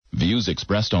views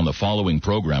expressed on the following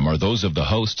program are those of the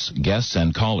hosts, guests,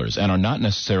 and callers, and are not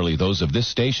necessarily those of this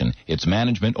station, its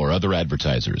management, or other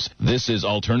advertisers. This is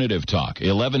Alternative Talk,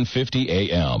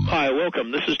 1150 AM. Hi,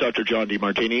 welcome. This is Dr. John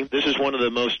DeMartini. This is one of the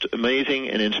most amazing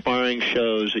and inspiring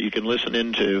shows that you can listen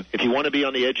into. If you want to be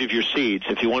on the edge of your seats,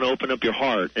 if you want to open up your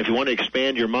heart, if you want to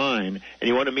expand your mind, and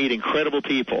you want to meet incredible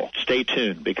people, stay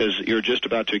tuned, because you're just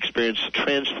about to experience a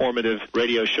transformative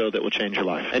radio show that will change your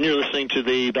life. And you're listening to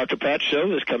the Dr. Pat Show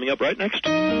that's coming up right next.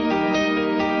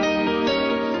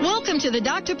 Welcome to the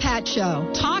Dr. Pat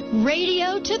Show. Talk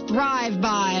radio to thrive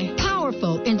by.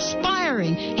 Powerful,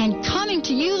 inspiring, and coming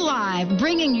to you live,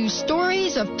 bringing you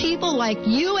stories of people like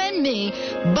you and me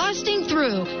busting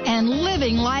through and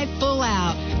living life full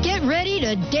out. Get ready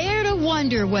to dare to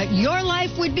wonder what your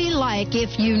life would be like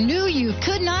if you knew you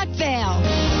could not fail.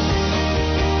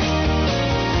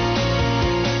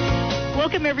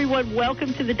 Welcome, everyone.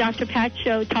 Welcome to the Dr. Pat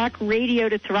Show, Talk Radio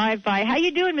to Thrive By. How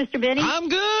you doing, Mr. Benny? I'm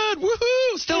good.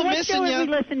 Woohoo! Still missing you. What show are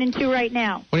we listening to right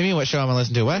now? What do you mean, what show am I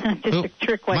listening to? What? Just a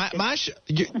trick question. My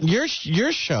your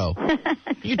show.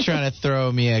 You're trying to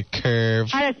throw me a curve.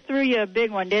 I just threw you a big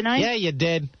one, didn't I? Yeah, you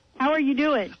did. How are you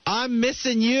doing? I'm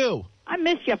missing you. I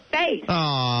miss your face.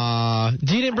 Aw.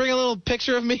 You didn't bring a little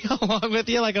picture of me along with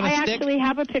you, like on a stick? I actually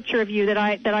have a picture of you that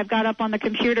I've got up on the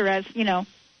computer as, you know,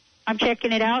 I'm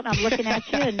checking it out, and I'm looking at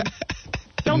you. And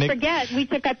don't forget, we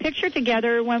took that picture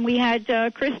together when we had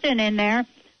Kristen in there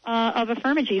of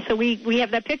Affirmagy. So we have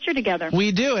that picture together.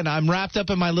 We do, and I'm wrapped up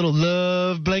in my little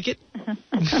love blanket.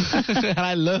 And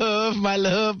I love my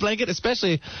love blanket,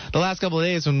 especially the last couple of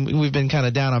days when we've been kind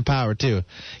of down on power, too.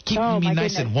 Keeping me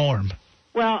nice and warm.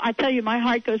 Well, I tell you, my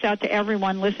heart goes out to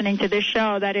everyone listening to this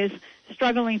show that is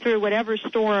struggling through whatever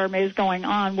storm is going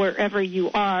on wherever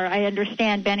you are. I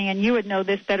understand, Benny, and you would know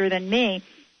this better than me,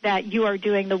 that you are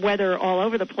doing the weather all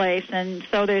over the place, and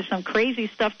so there's some crazy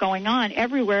stuff going on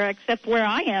everywhere except where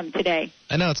I am today.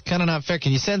 I know, it's kind of not fair.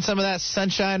 Can you send some of that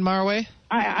sunshine my way?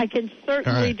 I can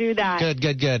certainly do that.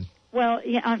 Good. Well,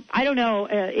 yeah, I don't know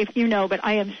if you know, but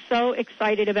I am so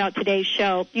excited about today's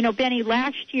show. You know, Benny,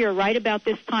 last year, right about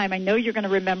this time, I know you're going to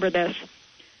remember this.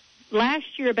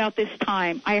 Last year about this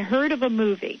time, I heard of a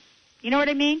movie. You know what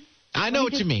I mean? I know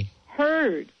what you mean.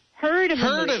 Heard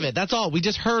of it. That's all. We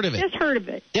just heard of it. Just heard of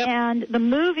it. Yep. And the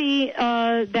movie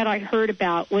that I heard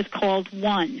about was called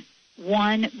One,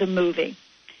 the movie.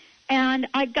 And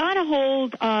I got a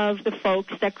hold of the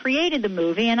folks that created the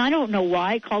movie, and I don't know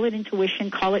why. Call it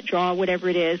intuition, call it draw, whatever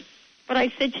it is. But I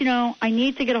said, you know, I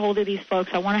need to get a hold of these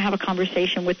folks. I want to have a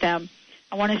conversation with them.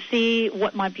 I want to see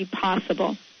what might be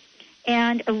possible.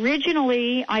 And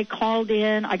originally, I called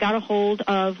in, I got a hold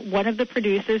of one of the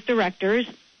producers, directors,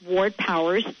 Ward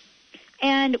Powers,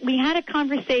 and we had a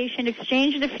conversation,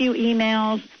 exchanged a few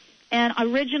emails, and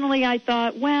originally I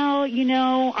thought, well, you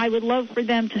know, I would love for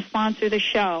them to sponsor the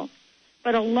show.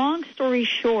 But a long story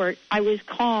short, I was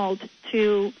called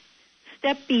to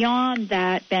step beyond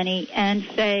that, Benny, and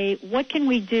say, what can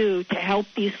we do to help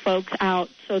these folks out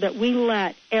so that we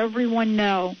let everyone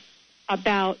know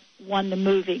about One, the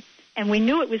movie? And we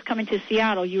knew it was coming to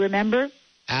Seattle. You remember?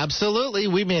 Absolutely.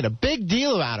 We made a big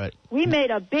deal about it. We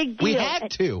made a big deal. We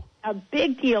had to. A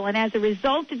big deal. And as a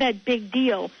result of that big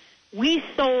deal, we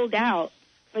sold out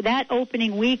for that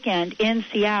opening weekend in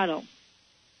Seattle.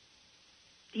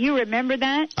 Do you remember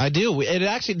that? I do. It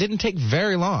actually didn't take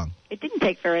very long. It didn't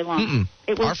take very long.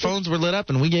 Our phones were lit up,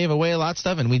 and we gave away a lot of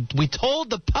stuff. And we told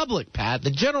the public, Pat,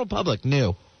 the general public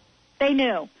knew. They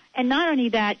knew. And not only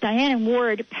that, Diane and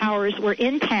Ward Powers were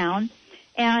in town,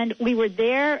 and we were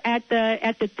there at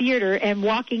the theater and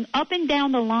walking up and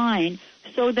down the line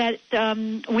so that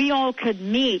we all could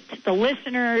meet the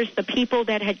listeners, the people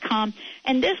that had come.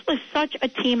 And this was such a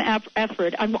team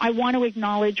effort. I want to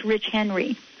acknowledge Rich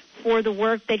Henry for the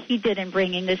work that he did in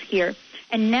bringing this here.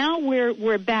 And now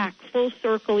we're back full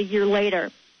circle a year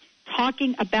later,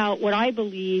 talking about what I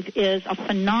believe is a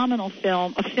phenomenal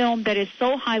film, a film that is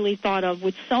so highly thought of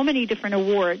with so many different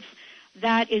awards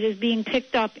that it is being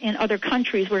picked up in other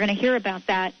countries. We're going to hear about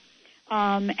that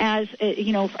as,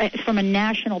 you know, from a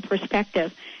national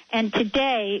perspective. And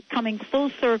today, coming full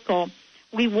circle,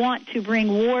 we want to bring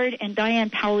Ward and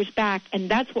Diane Powers back, and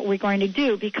that's what we're going to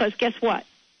do because guess what?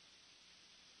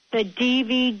 The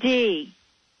DVD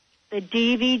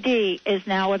is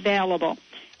now available.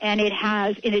 And it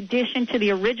has, in addition to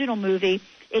the original movie,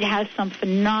 it has some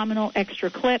phenomenal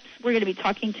extra clips. We're going to be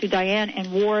talking to Diane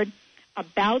and Ward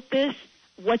about this,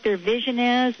 what their vision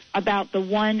is, about the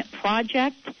One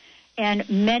project, and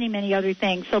many, many other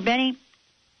things. So, Benny,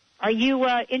 are you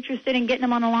interested in getting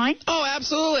them on the line? Oh,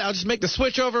 absolutely. I'll just make the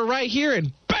switch over right here,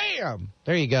 and bam!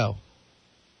 There you go.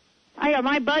 Are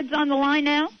my buds on the line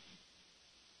now?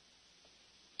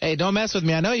 Hey, don't mess with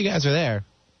me. I know you guys are there.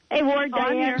 Hey, Ward,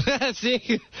 down here.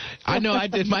 See, I know I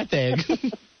did my thing.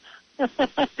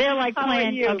 They're like How playing,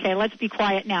 are you? okay, let's be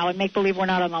quiet now and make believe we're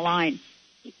not on the line.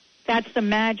 That's the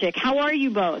magic. How are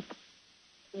you both?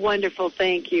 Wonderful,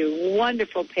 thank you.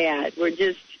 Wonderful, Pat. We're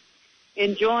just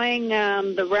enjoying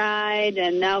the ride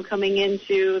and now coming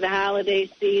into the holiday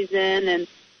season and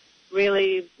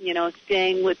really,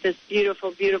 staying with this beautiful,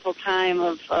 beautiful time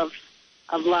of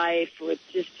life. It's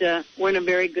just, we're in a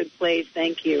very good place.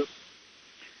 Thank you.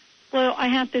 Well, I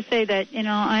have to say that,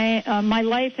 my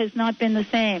life has not been the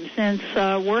same since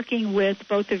working with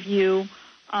both of you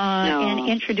and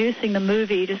introducing the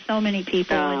movie to so many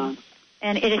people.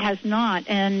 And it has not.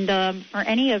 And for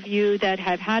any of you that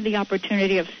have had the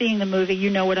opportunity of seeing the movie, you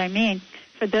know what I mean.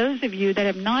 For those of you that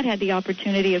have not had the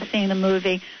opportunity of seeing the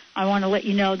movie, I want to let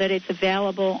you know that it's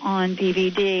available on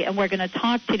DVD. And we're going to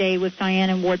talk today with Diane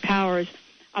and Ward Powers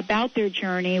about their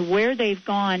journey, where they've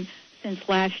gone since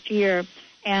last year,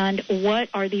 and what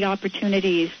are the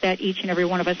opportunities that each and every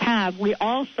one of us have. We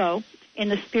also, in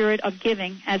the spirit of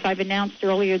giving, as I've announced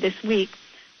earlier this week,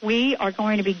 we are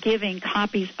going to be giving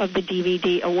copies of the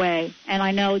DVD away. And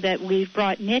I know that we've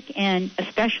brought Nick in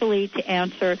especially to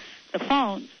answer the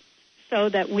phones so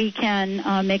that we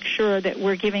can make sure that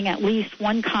we're giving at least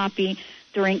one copy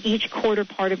during each quarter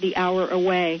part of the hour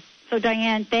away. So,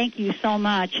 Diane, thank you so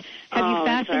much. Have you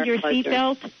fastened your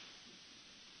seatbelt?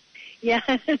 Yeah.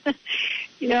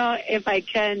 If I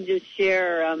can just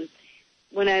share,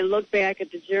 when I look back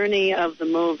at the journey of the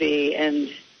movie and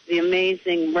the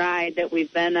amazing ride that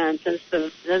we've been on since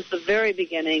the very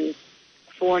beginning,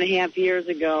 4.5 years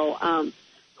ago,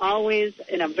 always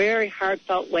in a very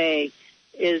heartfelt way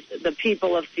is the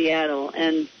people of Seattle.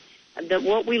 And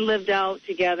what we lived out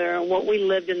together and what we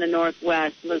lived in the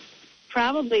Northwest was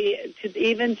probably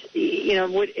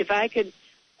if I could,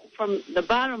 from the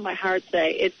bottom of my heart,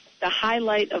 say it's the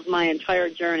highlight of my entire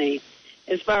journey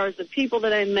as far as the people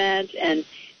that I met and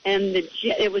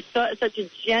it was such a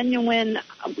genuine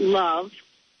love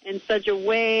in such a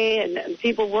way and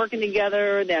people working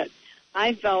together that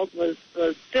I felt was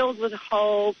filled with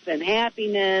hope and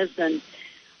happiness. And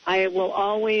I will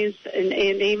always, and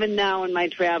even now in my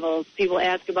travels, people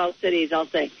ask about cities, I'll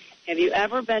say, have you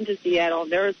ever been to Seattle?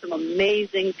 There are some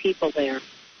amazing people there.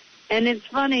 And it's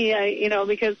funny,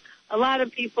 because a lot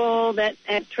of people that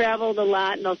have traveled a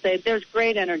lot, and they'll say, there's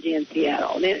great energy in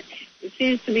Seattle. And it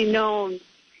seems to be known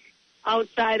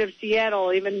outside of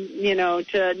Seattle, even,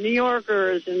 to New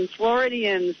Yorkers and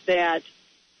Floridians, that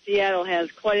Seattle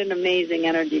has quite an amazing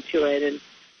energy to it. And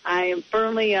I am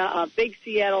firmly a big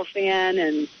Seattle fan,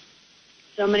 and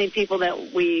so many people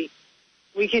that we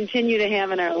continue to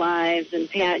have in our lives, and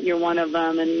Pat, you're one of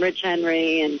them, and Rich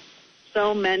Henry, and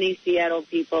so many Seattle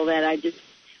people that I just,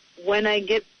 when I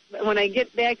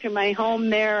get back to my home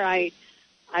there, I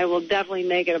will definitely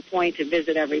make it a point to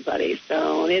visit everybody.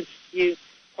 So you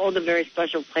hold a very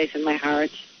special place in my heart.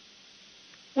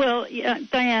 Well,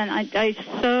 Diane, I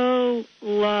so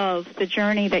love the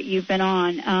journey that you've been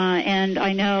on, and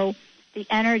I know the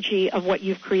energy of what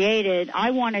you've created.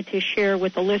 I wanted to share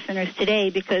with the listeners today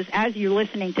because as you're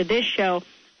listening to this show,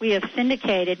 we have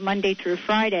syndicated Monday through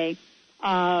Friday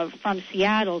from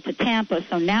Seattle to Tampa.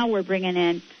 So now we're bringing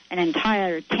in an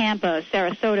entire Tampa,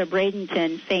 Sarasota,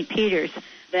 Bradenton, St. Peter's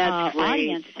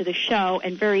audience to the show.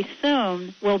 And very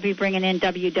soon we'll be bringing in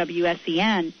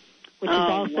WWSEN, which is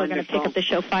also going to pick up the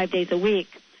show 5 days a week.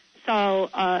 So,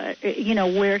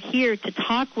 we're here to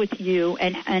talk with you,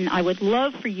 and I would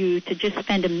love for you to just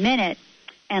spend a minute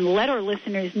and let our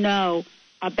listeners know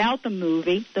about the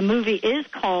movie. The movie is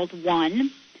called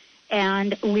One,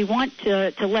 and we want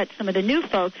to let some of the new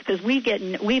folks, because we've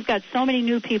got so many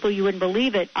new people you wouldn't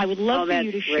believe it. I would love for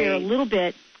you to share a little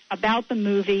bit about the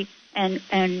movie and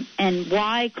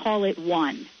why call it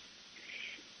One.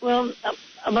 Well,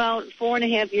 about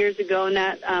 4.5 years ago,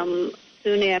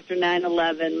 soon after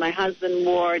 9/11, my husband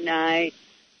Ward and I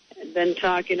had been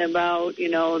talking about,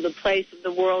 the place of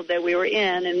the world that we were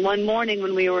in. And one morning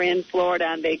when we were in Florida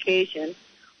on vacation,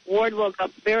 Ward woke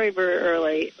up very, very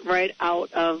early, right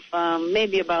out of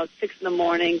maybe about 6 in the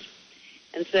morning,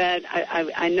 and said,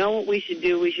 I know what we should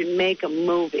do. We should make a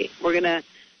movie. We're going to,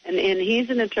 and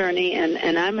he's an attorney,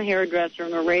 and I'm a hairdresser,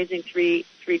 and we're raising three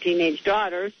teenage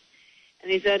daughters.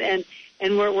 And he said,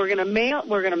 and we're going to mail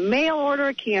order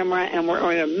a camera, and we're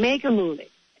going to make a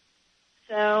movie.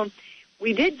 So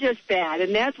we did just that,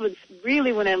 and that's what's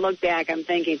really, when I look back, I'm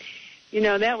thinking,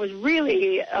 that was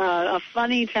really a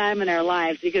funny time in our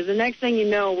lives, because the next thing you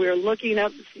know, we're looking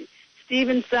up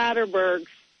Steven Soderbergh's,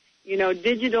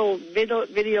 digital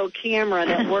video camera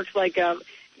that works like a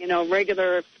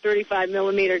regular 35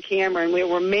 millimeter camera, and we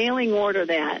were mailing order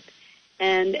that,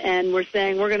 and we're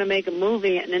saying we're going to make a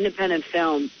movie, an independent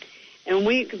film, and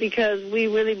because we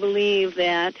really believe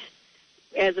that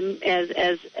as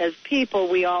people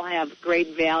we all have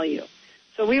great value.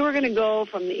 So we were going to go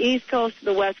from the East Coast to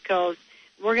the West Coast.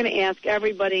 We're going to ask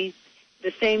everybody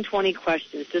the same 20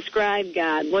 questions. Describe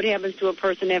God. What happens to a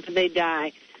person after they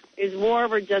die? Is war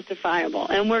ever justifiable?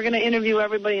 And we're going to interview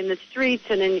everybody in the streets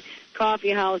and in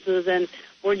coffee houses, and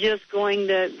we're just going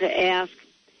to ask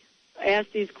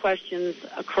these questions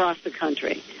across the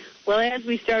country. Well, as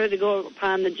we started to go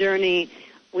upon the journey,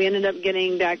 we ended up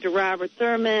getting Dr. Robert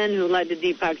Thurman, who led to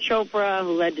Deepak Chopra,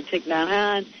 who led to Thich Nhat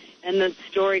Hanh, and the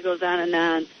story goes on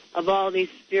of all these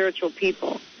spiritual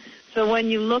people. So when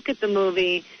you look at the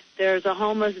movie, there's a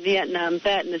homeless Vietnam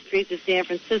vet in the streets of San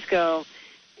Francisco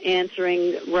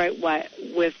answering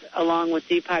along with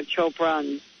Deepak Chopra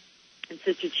and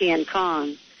Sister Chan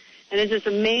Kong. And it's this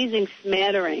amazing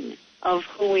smattering of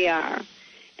who we are.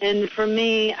 And for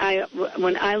me,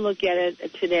 when I look at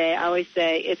it today, I always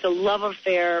say it's a love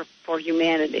affair for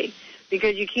humanity,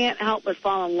 because you can't help but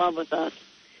fall in love with us,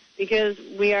 because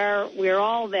we're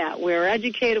all that. We're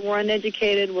educated, we're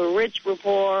uneducated, we're rich, we're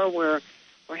poor, we're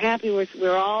happy,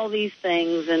 we're all these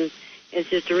things, and it's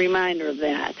just a reminder of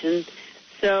that. And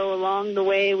so along the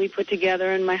way, we put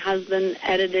together, and my husband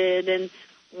edited and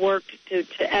worked to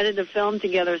edit a film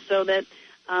together so that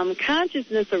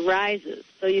consciousness arises.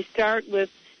 So you start with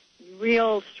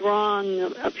real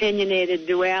strong, opinionated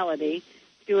duality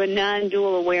to a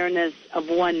non-dual awareness of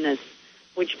oneness,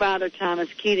 which Father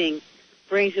Thomas Keating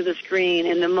brings to the screen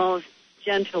in the most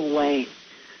gentle way.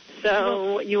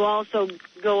 So you also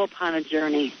go upon a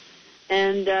journey,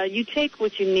 and you take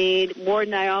what you need. Ward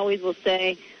and I always will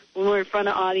say, when we're in front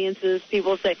of audiences,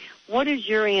 people say, what is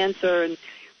your answer? And,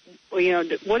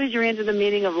 what is your answer to the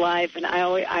meaning of life? And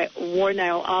Ward and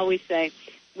I will always say,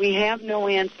 we have no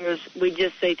answers. We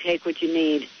just say, take what you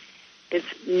need. It's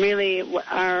really,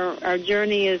 our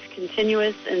journey is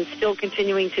continuous and still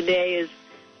continuing today as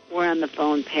we're on the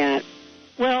phone, Pat.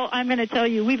 Well, I'm going to tell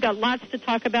you, we've got lots to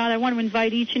talk about. I want to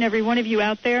invite each and every one of you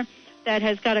out there that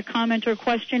has got a comment or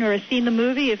question or has seen the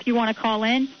movie, if you want to call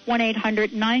in,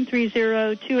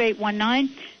 1-800-930-2819.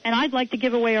 And I'd like to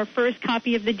give away our first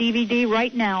copy of the DVD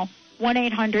right now,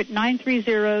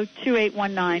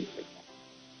 1-800-930-2819.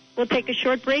 We'll take a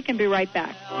short break and be right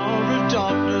back. Hour of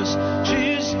darkness,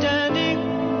 she's standing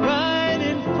right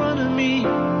in front of me,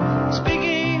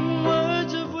 speaking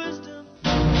words of wisdom.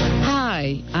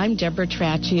 Hi, I'm Deborah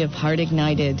Trachy of Heart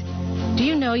Ignited. Do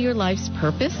you know your life's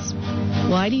purpose?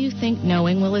 Why do you think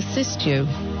knowing will assist you?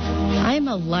 I am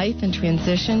a life and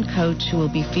transition coach who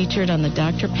will be featured on the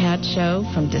Dr. Pat Show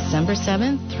from December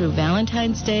 7th through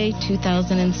Valentine's Day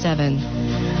 2007.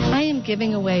 I am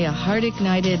giving away a Heart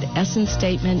Ignited Essence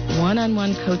Statement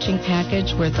one-on-one coaching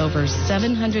package worth over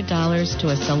 $700 to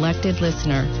a selected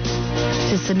listener.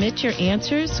 To submit your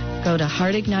answers, go to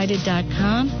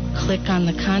heartignited.com, click on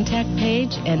the contact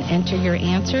page, and enter your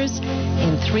answers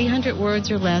in 300 words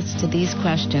or less to these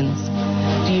questions.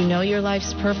 Do you know your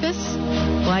life's purpose?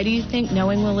 Why do you think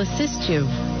knowing will assist you?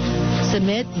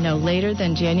 Submit no later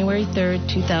than January 3rd,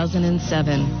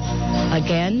 2007.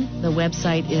 Again, the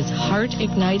website is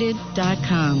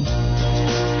heartignited.com.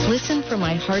 Listen for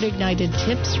my Heart Ignited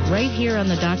tips right here on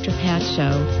the Dr. Pat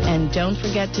Show. And don't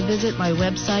forget to visit my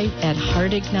website at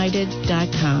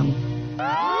heartignited.com.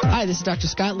 Hi, this is Dr.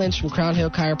 Scott Lynch from Crown Hill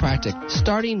Chiropractic.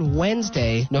 Starting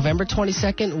Wednesday, November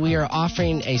 22nd, we are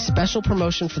offering a special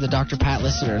promotion for the Dr. Pat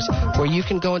listeners where you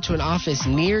can go into an office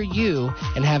near you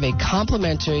and have a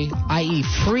complimentary, i.e.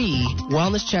 free,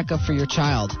 wellness checkup for your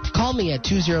child. Call me at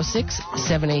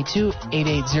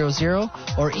 206-782-8800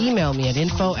 or email me at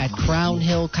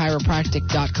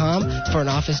info@crownhillchiropractic.com for an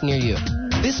office near you.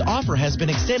 This offer has been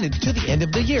extended to the end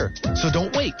of the year, so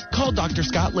don't wait. Call Dr.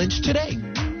 Scott Lynch today.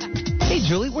 Hey,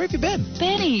 Julie, where have you been?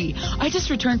 Benny, I just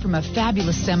returned from a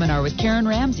fabulous seminar with Karen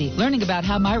Ramsey, learning about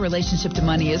how my relationship to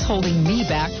money is holding me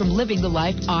back from living the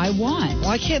life I want. Well,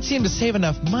 I can't seem to save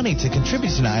enough money to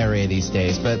contribute to an IRA these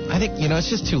days, but I think, it's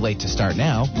just too late to start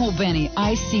now. Well, Benny,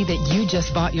 I see that you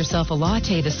just bought yourself a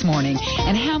latte this morning.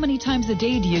 And how many times a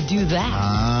day do you do that?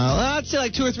 Well, I'd say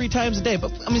like 2 or 3 times a day.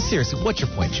 But, seriously, what's your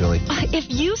point, Julie? If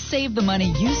you save the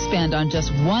money you spend on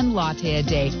just one latte a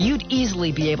day, you'd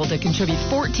easily be able to contribute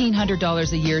 $1,400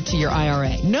 $500 a year to your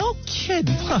IRA. No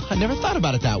kidding. Huh, I never thought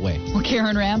about it that way. Well,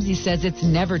 Karen Ramsey says it's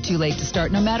never too late to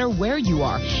start, no matter where you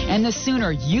are. And the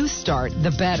sooner you start,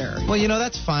 the better. Well,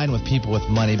 that's fine with people with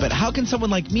money, but how can someone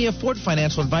like me afford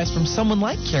financial advice from someone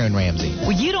like Karen Ramsey?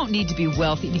 Well, you don't need to be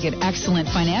wealthy to get excellent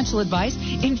financial advice.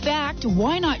 In fact,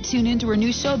 why not tune into her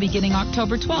new show beginning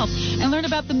October 12th and learn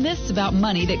about the myths about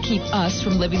money that keep us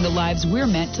from living the lives we're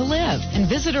meant to live? And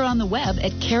visit her on the web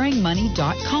at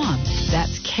caringmoney.com.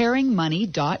 That's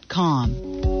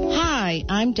caringmoney.com. Hi,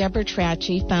 I'm Deborah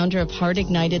Trachy, founder of Heart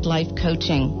Ignited Life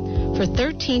Coaching. For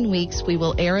 13 weeks, we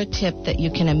will air a tip that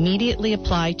you can immediately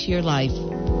apply to your life.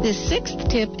 The 6th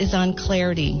tip is on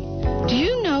clarity. Do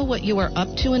you know what you are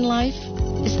up to in life?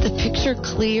 Is the picture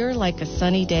clear like a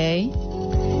sunny day?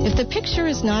 If the picture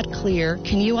is not clear,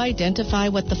 can you identify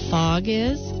what the fog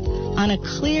is? On a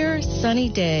clear, sunny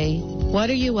day, what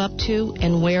are you up to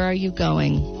and where are you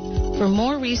going? For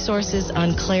more resources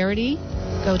on clarity,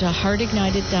 go to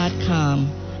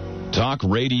heartignited.com. Talk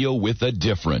radio with a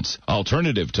difference.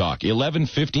 Alternative Talk,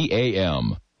 1150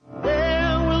 AM.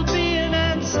 There will be an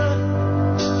answer.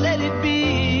 Let it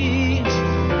be.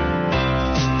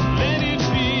 Let it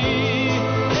be.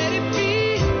 Let it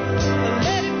be.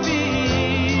 Let it be.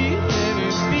 Let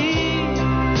it be.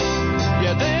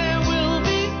 Yeah, there will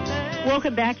be.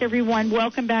 Welcome back, everyone.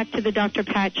 Welcome back to the Dr.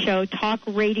 Pat Show, talk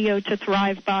radio to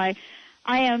thrive by.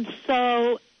 I am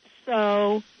so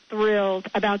thrilled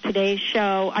about today's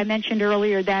show. I mentioned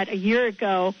earlier that a year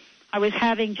ago I was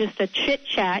having just a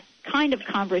chit-chat kind of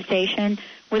conversation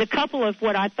with a couple of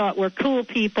what I thought were cool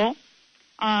people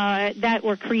that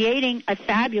were creating a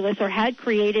fabulous or had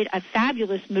created a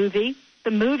fabulous movie.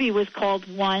 The movie was called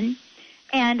One.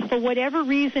 And for whatever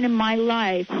reason in my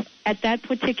life, at that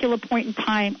particular point in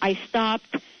time, I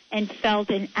stopped and felt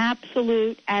an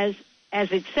absolute, as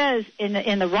it says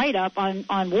in the write-up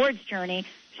on Ward's Journey,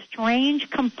 strange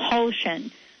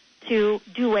compulsion to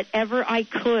do whatever I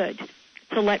could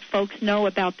to let folks know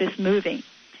about this movie.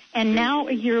 And now,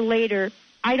 a year later,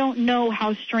 I don't know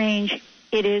how strange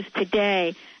it is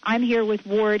today. I'm here with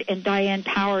Ward and Diane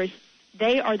Powers.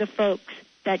 They are the folks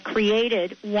that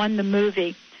created One, the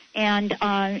movie. And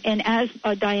as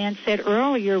Diane said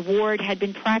earlier, Ward had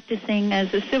been practicing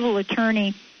as a civil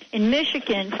attorney in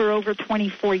Michigan for over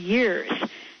 24 years.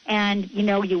 And,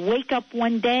 you wake up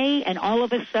one day and all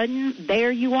of a sudden,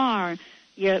 there you are.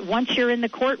 Once you're in the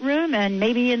courtroom and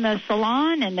maybe in the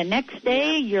salon, and the next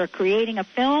day you're creating a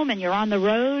film and you're on the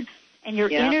road and you're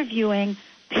interviewing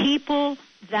people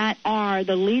that are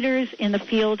the leaders in the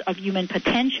field of human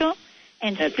potential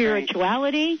and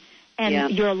spirituality. Right.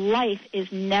 And your life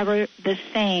is never the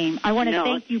same. I want to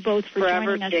thank you both for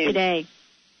joining us today.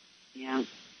 Yeah.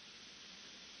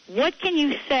 What can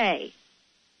you say?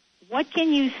 What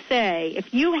can you say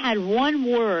if you had one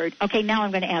word? Okay, now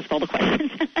I'm going to ask all the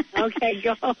questions. Okay,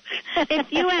 go.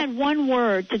 If you had one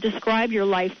word to describe your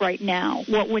life right now,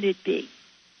 what would it be?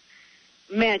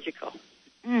 Magical.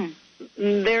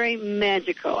 Very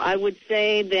magical. I would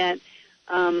say that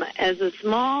as a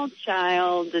small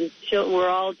child, and we're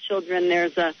all children,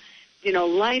 there's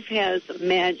life has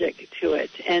magic to it,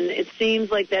 and it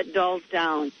seems like that dulls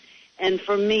down. And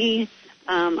for me,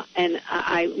 and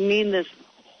I mean this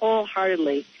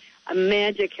wholeheartely,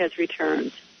 magic has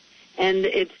returned. And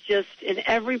it's just in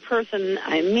every person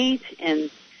I meet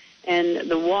and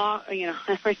the walk,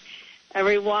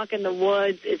 every walk in the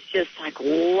woods, it's just like,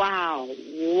 wow,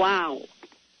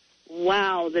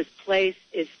 this place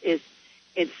it's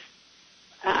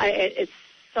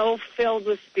so filled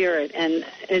with spirit, and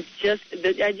it's just,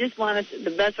 I just want to,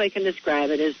 the best way I can describe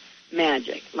it is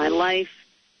magic. My life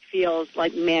feels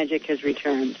like magic has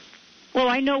returned. Well,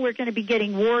 I know we're going to be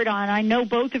getting Ward on. I know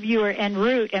both of you are en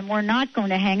route, and we're not going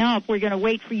to hang up. We're going to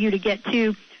wait for you to get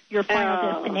to your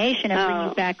final destination and bring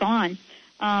you back on.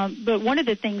 But one of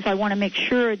the things I want to make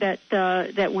sure that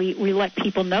we let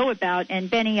people know about, and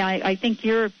Benny, I think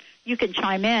you can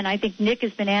chime in. I think Nick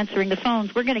has been answering the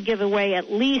phones. We're going to give away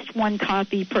at least one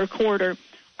copy per quarter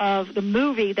of the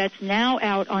movie that's now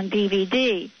out on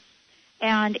DVD.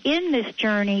 And in this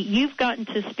journey, you've gotten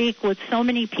to speak with so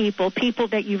many people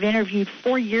that you've interviewed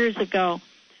 4 years ago.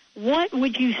 What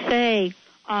would you say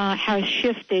has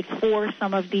shifted for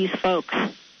some of these folks?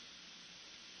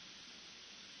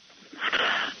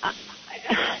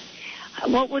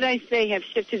 What would I say have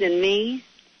shifted in me?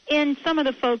 In some of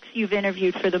the folks you've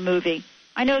interviewed for the movie.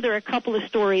 I know there are a couple of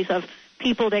stories of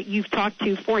people that you've talked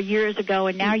to 4 years ago,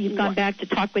 and now you've gone back to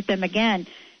talk with them again,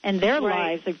 and their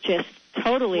lives have just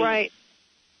totally... Right.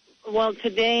 Well,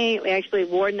 today, actually,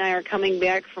 Ward and I are coming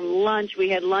back from lunch. We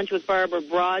had lunch with Barbara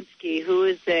Brodsky, who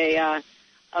is a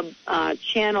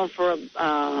channel for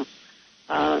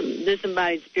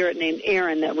disembodied spirit named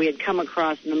Aaron that we had come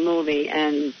across in the movie,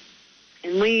 and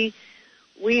we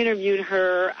interviewed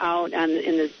her out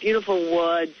in this beautiful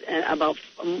woods about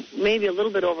maybe a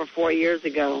little bit over 4 years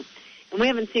ago, and we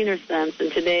haven't seen her since.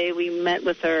 And today we met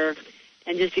with her,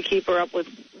 and just to keep her up with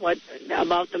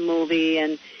about the movie,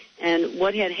 and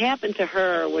what had happened to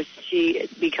her was she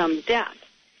had become deaf,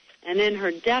 and in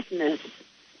her deafness,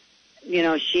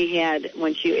 she had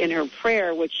in her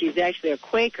prayer, which she's actually a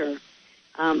Quaker.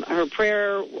 Her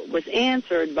prayer was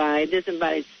answered by a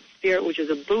disembodied spirit, which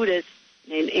was a Buddhist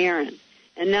named Aaron.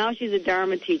 And now she's a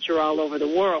Dharma teacher all over the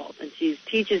world. And she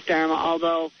teaches Dharma,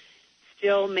 although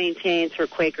still maintains her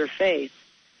Quaker faith.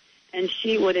 And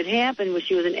what had happened was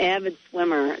she was an avid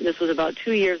swimmer. This was about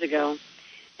 2 years ago.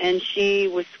 And she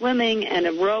was swimming, and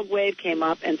a rogue wave came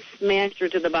up and smashed her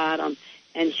to the bottom.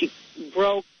 And she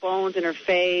broke bones in her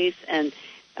face and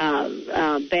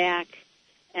back.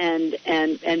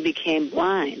 And became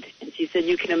blind. And she said,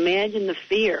 you can imagine the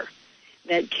fear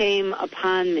that came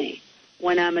upon me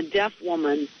when I'm a deaf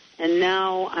woman and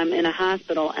now I'm in a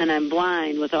hospital and I'm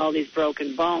blind with all these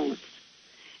broken bones.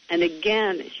 And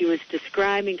again, she was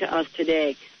describing to us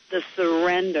today the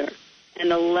surrender and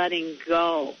the letting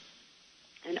go.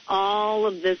 And all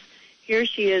of this, here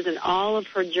she is in all of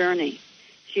her journey.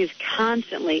 She's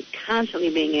constantly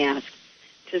being asked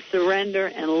to surrender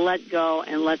and let go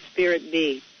and let spirit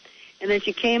be. And then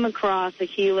she came across a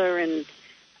healer in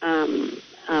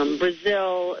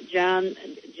Brazil, John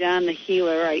the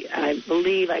healer, I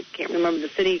believe. I can't remember the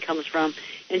city he comes from.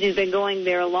 And she's been going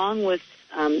there along with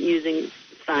using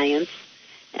science,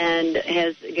 and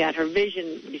has got her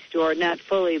vision restored, not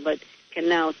fully, but can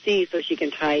now see so she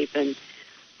can type.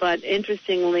 But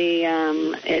interestingly,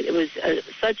 it was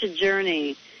such a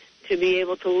journey to be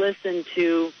able to listen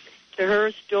to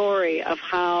her story of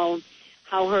how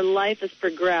her life has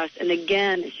progressed. And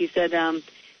again, she said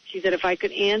if I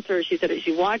could answer, she said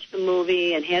she watched the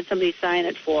movie and had somebody sign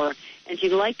it for her, and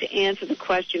she'd like to answer the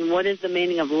question, what is the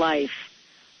meaning of life,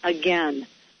 again,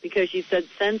 because she said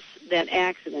since that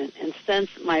accident and since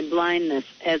my blindness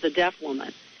as a deaf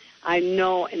woman, I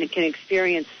know and can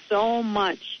experience so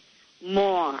much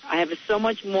more. I have so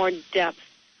much more depth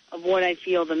of what I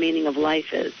feel the meaning of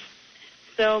life is.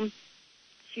 So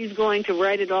she's going to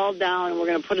write it all down, and we're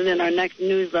going to put it in our next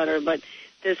newsletter. But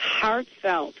this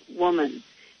heartfelt woman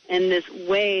and this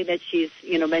way that she's,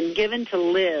 been given to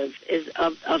live is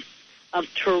of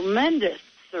tremendous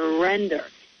surrender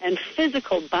and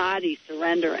physical body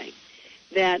surrendering.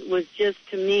 That was just,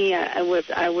 to me, I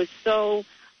was so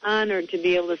honored to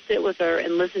be able to sit with her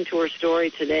and listen to her story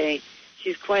today.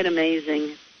 She's quite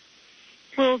amazing.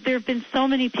 Well, there have been so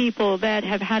many people that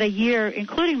have had a year,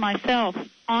 including myself,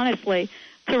 honestly,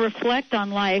 to reflect on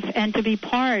life and to be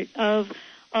part of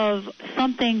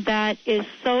something that is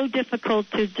so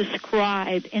difficult to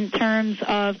describe in terms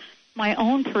of my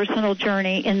own personal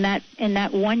journey in that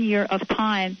 1 year of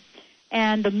time.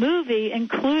 And the movie,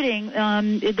 including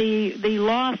the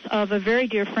loss of a very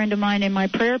dear friend of mine and my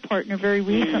prayer partner very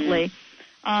recently,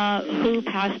 who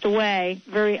passed away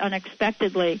very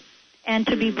unexpectedly. And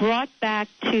to be brought back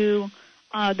to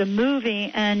the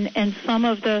movie and some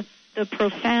of the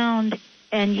profound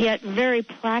and yet very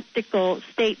practical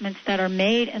statements that are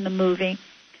made in the movie,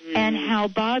 and how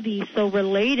Bobby so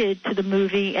related to the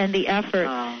movie and the effort.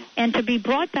 And to be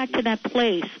brought back to that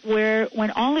place where,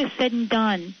 when all is said and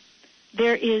done,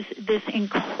 there is this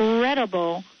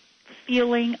incredible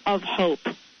feeling of hope.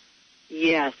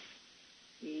 Yes.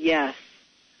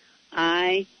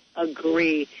 I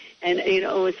agree. And, it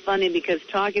was funny because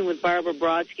talking with Barbara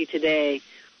Brodsky today,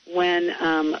 when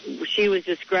she was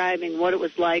describing what it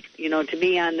was like, to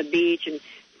be on the beach and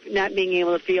not being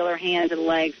able to feel her hands and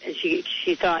legs, and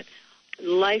she thought,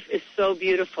 life is so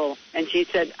beautiful. And she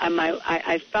said,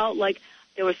 I felt like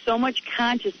there was so much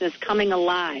consciousness coming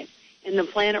alive in the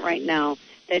planet right now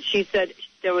that she said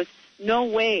there was no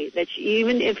way that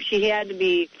even if she had to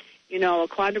be, a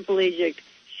quadriplegic,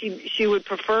 she would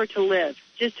prefer to live,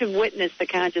 just to witness the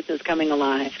consciousness coming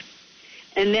alive.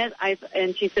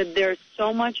 And she said there's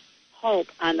so much hope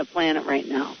on the planet right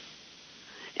now.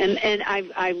 And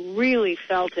I really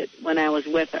felt it when I was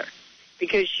with her,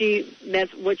 because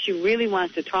that's what she really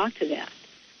wants to talk to that.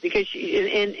 Because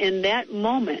in that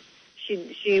moment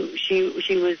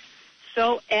she was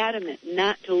so adamant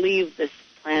not to leave this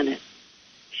planet.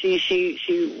 She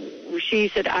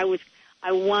said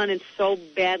I wanted so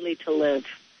badly to live.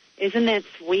 Isn't that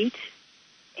sweet?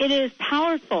 It is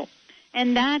powerful.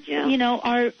 And that's,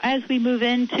 as we move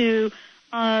into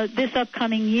this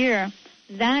upcoming year,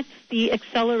 that's the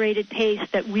accelerated pace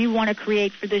that we want to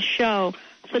create for this show,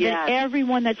 so that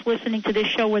everyone that's listening to this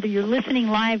show, whether you're listening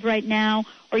live right now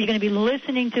or you're going to be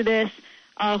listening to this,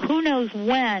 who knows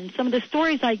when, some of the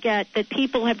stories I get that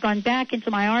people have gone back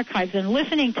into my archives and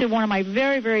listening to one of my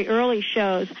very, very early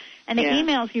shows, and the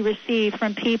emails you receive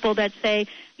from people that say,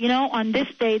 you know, on this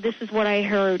day, this is what I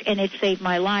heard, and it saved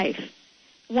my life.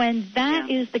 When that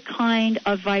is the kind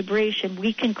of vibration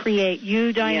we can create,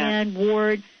 you, Diane,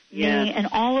 Ward, me, and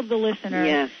all of the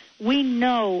listeners, we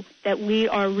know that we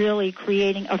are really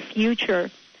creating a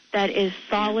future that is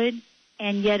solid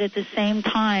and yet at the same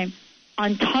time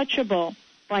untouchable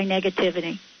by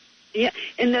negativity. Yeah,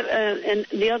 and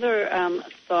the other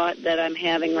thought that I'm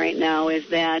having right now is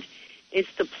that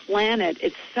it's the planet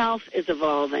itself is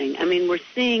evolving. I mean, we're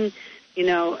seeing, you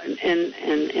know,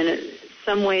 in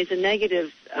some ways a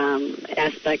negative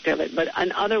aspect of it, but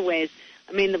in other ways,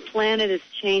 I mean, the planet is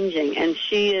changing, and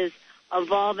she is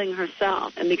evolving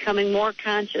herself and becoming more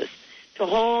conscious to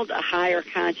hold a higher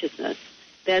consciousness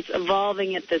that's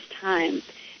evolving at this time.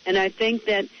 And I think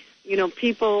that, you know,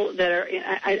 people that are,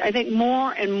 I think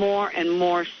more and more and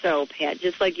more so, Pat,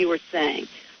 just like you were saying,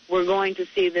 we're going to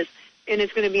see this, and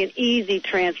it's going to be an easy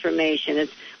transformation.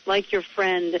 It's like your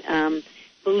friend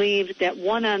believed that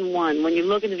one-on-one, when you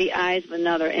look into the eyes of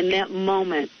another, in that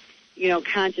moment, you know,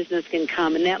 consciousness can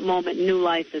come. In that moment, new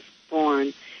life is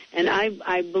born. And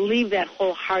I believe that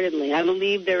wholeheartedly. I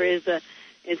believe there is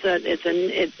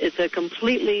it's a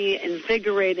completely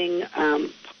invigorating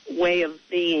way of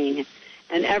being,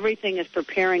 and everything is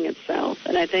preparing itself.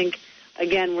 And I think,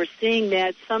 again, we're seeing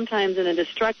that sometimes in a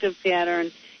destructive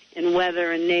pattern in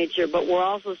weather and nature, but we're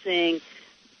also seeing,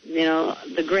 you know,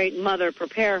 the Great Mother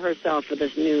prepare herself for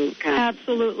this new consciousness.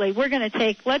 Absolutely.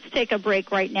 Let's take a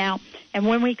break right now, and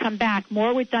when we come back,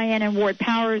 more with Diane and Ward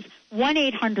Powers.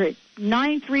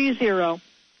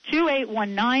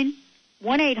 1-800-930-2819,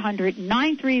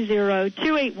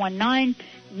 1-800-930-2819.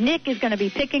 Nick is going to be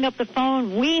picking up the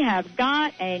phone. We have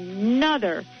got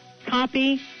another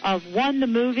copy of One the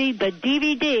Movie, the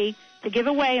DVD, to give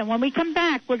away. And when we come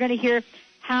back, we're going to hear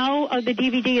how the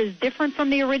DVD is different from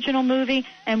the original movie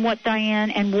and what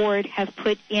Diane and Ward have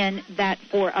put in that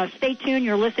for us. Stay tuned.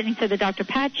 You're listening to the Dr.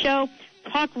 Pat Show,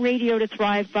 talk radio to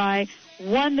thrive by.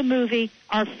 One the Movie,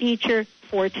 our feature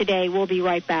for today. We'll be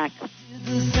right back.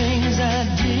 The things I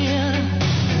did,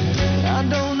 I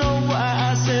don't know why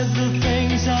I said the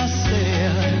things I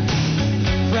said.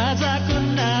 Pride's like a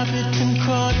knife, it can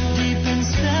cut deep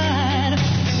inside.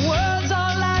 Words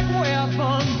are like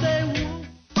weapons, they won't.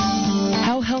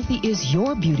 How healthy is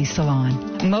your beauty salon?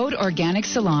 Mode Organic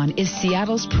Salon is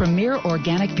Seattle's premier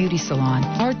organic beauty salon.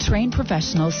 Our trained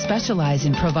professionals specialize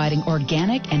in providing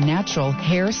organic and natural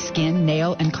hair, skin,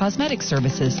 nail, and cosmetic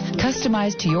services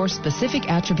customized to your specific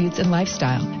attributes and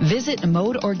lifestyle. Visit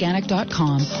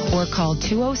modeorganic.com or call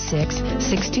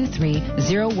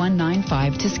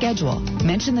 206-623-0195 to schedule.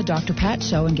 Mention the Dr. Pat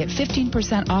Show and get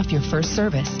 15% off your first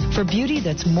service. For beauty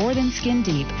that's more than skin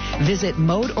deep, visit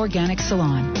Mode Organic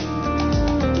Salon.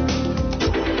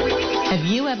 Have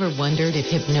you ever wondered if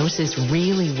hypnosis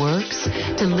really works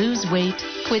to lose weight,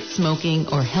 quit smoking,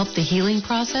 or help the healing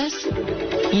process?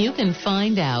 You can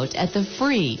find out at the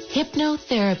free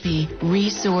Hypnotherapy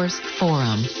Resource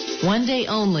Forum. One day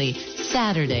only,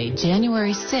 Saturday,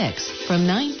 January 6th, from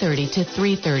 9:30 to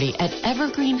 3:30 at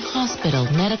Evergreen Hospital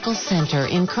Medical Center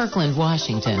in Kirkland,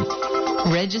 Washington.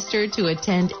 Register to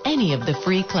attend any of the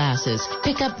free classes,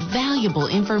 pick up valuable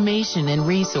information and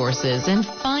resources, and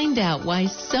find out why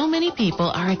so many people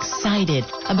are excited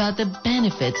about the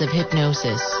benefits of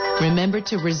hypnosis. Remember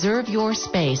to reserve your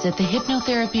space at the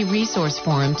Hypnotherapy Resource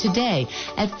Forum today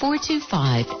at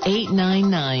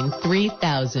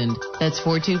 425-899-3000. That's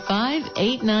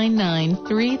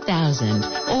 425-899-3000.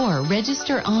 Or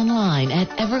register online at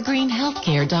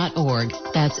evergreenhealthcare.org.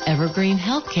 That's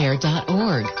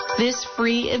evergreenhealthcare.org. This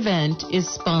free event is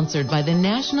sponsored by the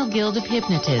National Guild of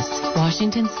Hypnotists,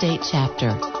 Washington State Chapter.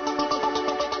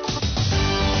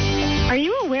 Are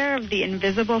you aware of the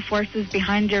invisible forces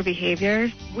behind your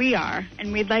behaviors? We are,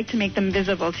 and we'd like to make them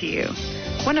visible to you.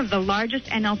 One of the largest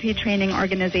NLP training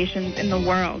organizations in the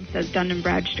world, says Dun &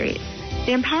 Bradstreet.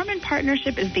 The Empowerment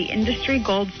Partnership is the industry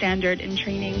gold standard in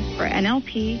training for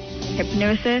NLP,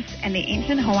 hypnosis, and the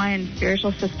ancient Hawaiian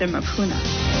spiritual system of Huna.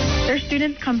 Their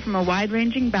students come from a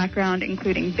wide-ranging background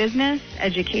including business,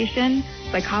 education,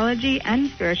 psychology, and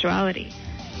spirituality.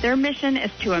 Their mission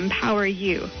is to empower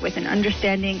you with an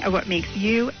understanding of what makes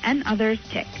you and others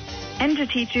tick, and to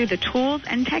teach you the tools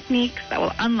and techniques that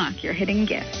will unlock your hidden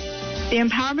gifts. The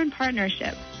Empowerment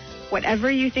Partnership.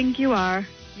 Whatever you think you are,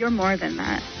 you're more than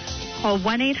that. Call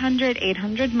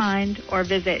 1-800-800-MIND or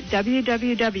visit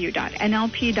www.nlp.com.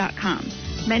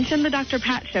 Mention the Dr.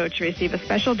 Pat Show to receive a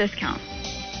special discount.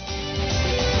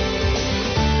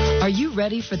 Are you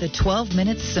ready for the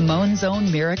 12-minute Simone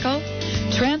Zone miracle?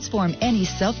 Transform any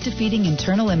self-defeating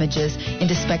internal images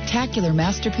into spectacular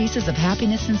masterpieces of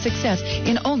happiness and success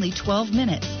in only 12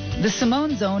 minutes. The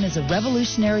Simone Zone is a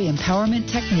revolutionary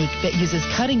empowerment technique that uses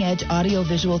cutting-edge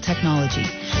audio-visual technology.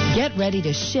 Get ready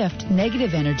to shift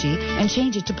negative energy and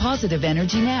change it to positive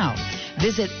energy now.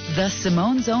 Visit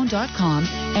thesimonezone.com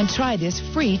and try this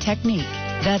free technique.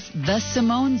 That's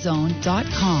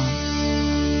thesimonezone.com.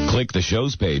 Click the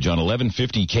show's page on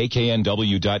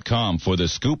 1150kknw.com for the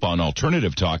scoop on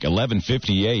Alternative Talk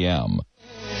 1150 AM.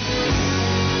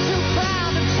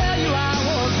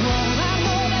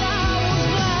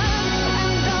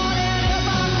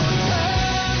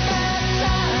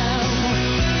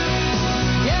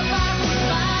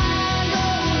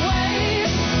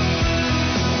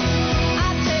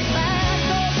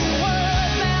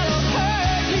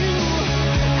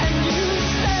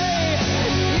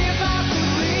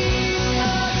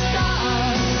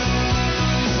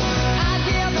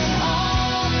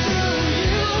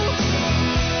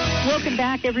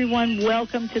 Everyone,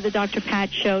 welcome to the Dr. Pat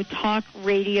Show, talk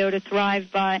radio to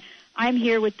thrive by. I'm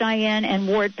here with Diane and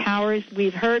Ward Powers.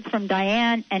 We've heard from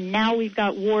Diane, and now we've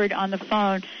got Ward on the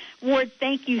phone. Ward,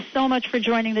 thank you so much for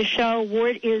joining the show.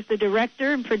 Ward is the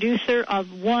director and producer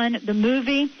of One, the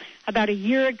movie. About a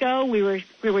year ago, we were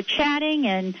chatting,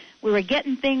 and we were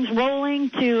getting things rolling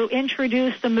to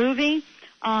introduce the movie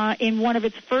in one of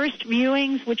its first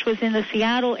viewings, which was in the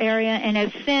Seattle area, and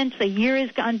as since, a year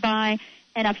has gone by,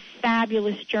 and a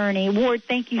fabulous journey. Ward,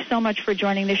 thank you so much for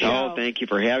joining the show. Oh, thank you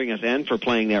for having us and for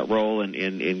playing that role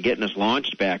in getting us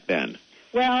launched back then.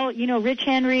 Well, you know, Rich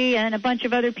Henry and a bunch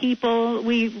of other people,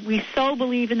 we so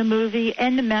believe in the movie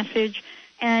and the message,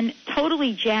 and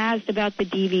totally jazzed about the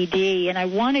DVD. And I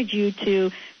wanted you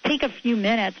to take a few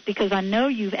minutes because I know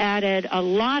you've added a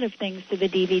lot of things to the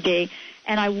DVD,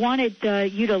 and I wanted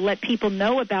you to let people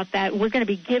know about that. We're going to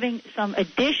be giving some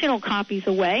additional copies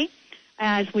away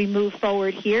as we move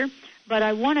forward here. But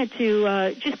I wanted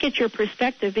to just get your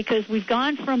perspective because we've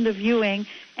gone from the viewing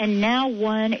and now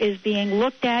One is being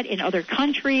looked at in other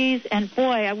countries. And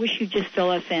boy, I wish you'd just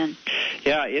fill us in.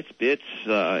 Yeah,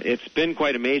 it's been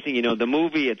quite amazing. You know, the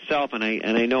movie itself, and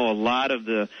I know a lot of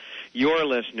your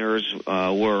listeners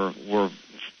were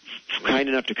kind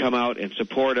enough to come out and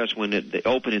support us when it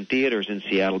opened in theaters in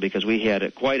Seattle because we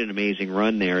had quite an amazing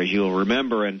run there, as you'll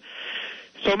remember. And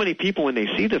so many people, when they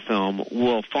see the film,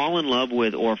 will fall in love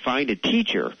with or find a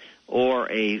teacher or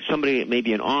somebody,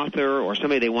 maybe an author or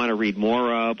somebody they want to read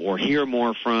more of or hear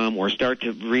more from or start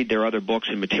to read their other books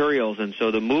and materials. And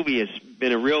so the movie has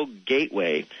been a real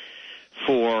gateway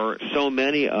for so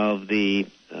many of the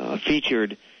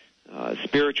featured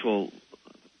spiritual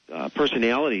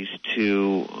personalities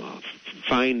to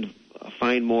find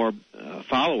more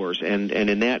followers. And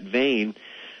in that vein,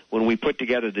 when we put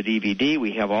together the DVD,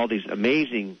 we have all these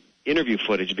amazing interview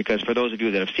footage because for those of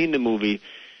you that have seen the movie,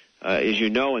 as you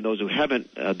know, and those who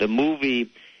haven't, the movie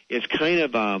is kind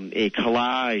of a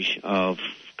collage of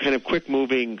kind of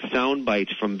quick-moving sound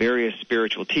bites from various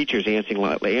spiritual teachers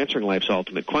answering life's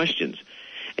ultimate questions.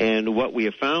 And what we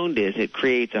have found is it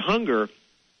creates a hunger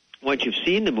once you've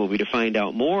seen the movie to find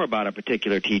out more about a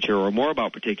particular teacher or more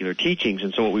about particular teachings.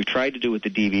 And so what we've tried to do with the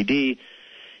DVD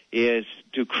is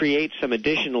to create some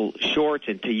additional shorts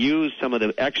and to use some of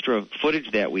the extra footage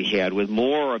that we had with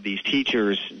more of these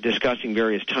teachers discussing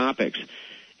various topics.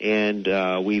 And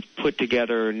we've put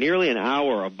together nearly an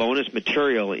hour of bonus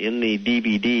material in the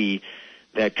DVD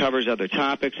that covers other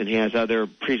topics and has other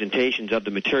presentations of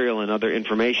the material and other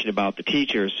information about the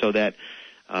teachers so that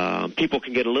people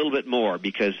can get a little bit more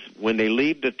because when they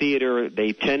leave the theater,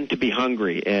 they tend to be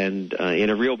hungry and in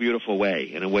a real beautiful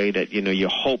way, in a way that, you know,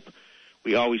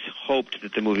 we always hoped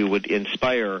that the movie would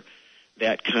inspire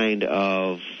that kind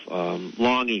of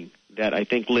longing that I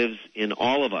think lives in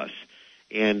all of us.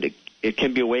 And it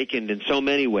can be awakened in so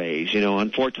many ways. You know,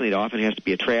 unfortunately, it often has to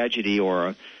be a tragedy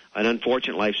or an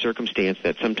unfortunate life circumstance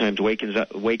that sometimes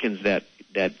awakens that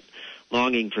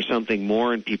longing for something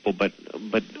more in people. But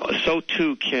so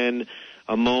too can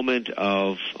a moment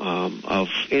of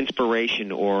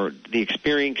inspiration or the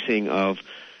experiencing of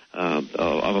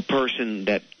a person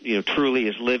that, you know, truly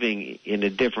is living in a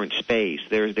different space.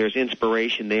 There's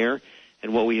inspiration there,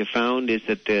 and what we have found is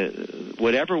that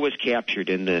whatever was captured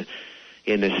in the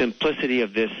simplicity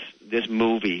of this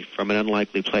movie from an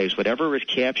unlikely place, whatever was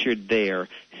captured there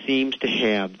seems to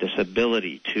have this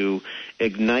ability to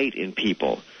ignite in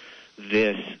people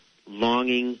this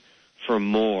longing for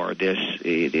more.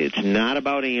 It's not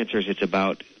about answers, it's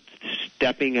about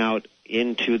stepping out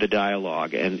into the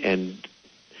dialogue and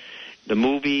The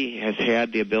movie has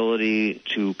had the ability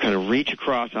to kind of reach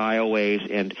across aisleways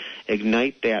and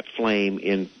ignite that flame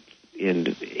in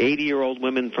 80-year-old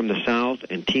women from the South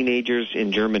and teenagers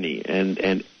in Germany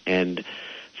and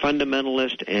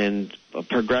fundamentalist and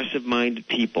progressive-minded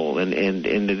people, and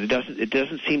it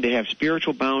doesn't seem to have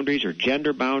spiritual boundaries or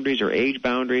gender boundaries or age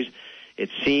boundaries. It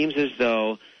seems as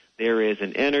though there is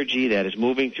an energy that is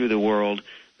moving through the world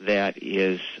that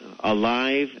is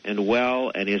alive and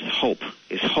well and is hope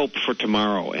for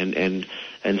tomorrow. And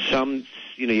some,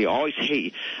 you always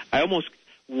hate. I almost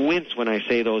wince when I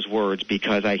say those words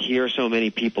because I hear so many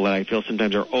people that I feel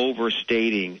sometimes are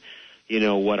overstating,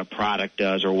 what a product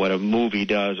does or what a movie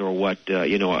does or what,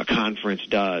 a conference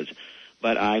does.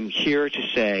 But I'm here to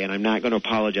say, and I'm not going to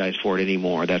apologize for it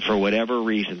anymore, that for whatever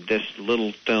reason, this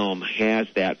little film has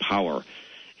that power.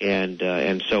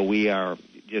 And so we are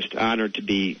just honored to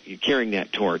be carrying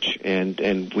that torch,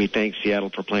 and we thank Seattle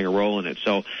for playing a role in it.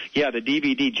 So, yeah, the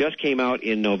DVD just came out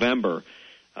in November.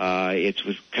 It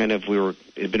was kind of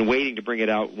had been waiting to bring it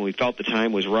out when we felt the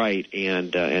time was right,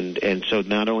 and so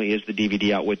not only is the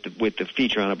DVD out with the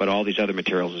feature on it, but all these other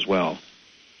materials as well.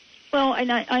 Well,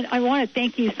 and I want to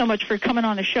thank you so much for coming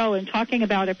on the show and talking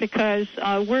about it because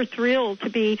we're thrilled to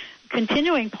be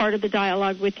continuing part of the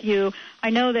dialogue with you. I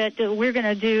know that we're going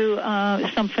to do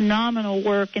some phenomenal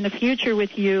work in the future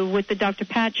with you with the Dr.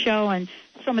 Pat Show and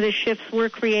some of the shifts we're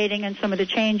creating and some of the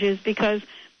changes because,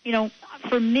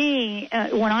 for me,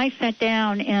 when I sat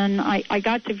down and I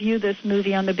got to view this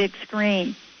movie on the big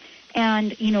screen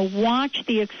and, watch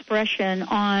the expression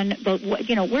on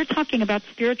we're talking about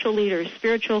spiritual leaders,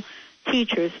 spiritual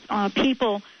teachers,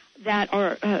 people that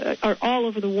are all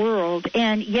over the world,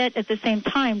 and yet at the same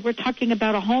time, we're talking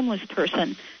about a homeless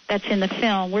person that's in the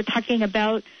film. We're talking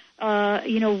about,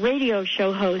 radio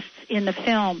show hosts in the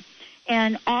film.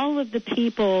 And all of the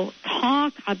people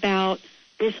talk about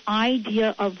this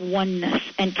idea of oneness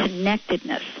and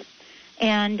connectedness.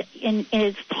 And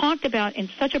it's talked about in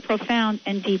such a profound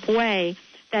and deep way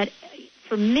that,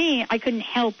 for me, I couldn't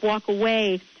help walk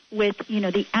away with,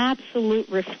 the absolute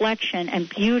reflection and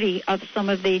beauty of some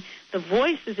of the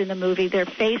voices in the movie, their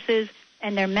faces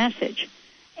and their message.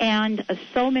 And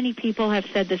so many people have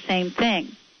said the same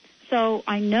thing. So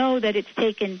I know that it's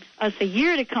taken us a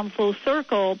year to come full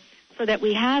circle so that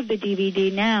we have the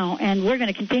DVD now, and we're going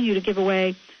to continue to give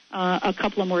away a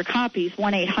couple of more copies,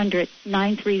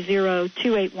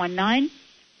 1-800-930-2819,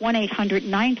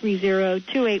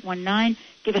 1-800-930-2819.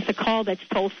 Give us a call. That's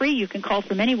toll-free. You can call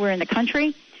from anywhere in the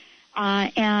country.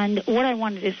 And what I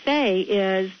wanted to say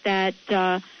is that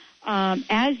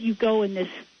as you go in this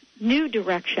new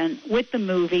direction with the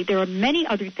movie, there are many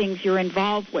other things you're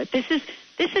involved with. This has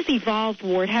evolved,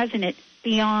 Ward, hasn't it,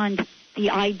 beyond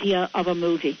the idea of a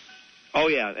movie? Oh,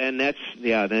 yeah, and that's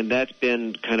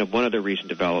been kind of one of the recent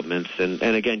developments. And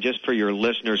again, just for your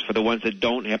listeners, for the ones that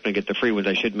don't happen to get the free ones,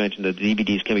 I should mention that the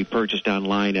DVDs can be purchased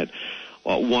online at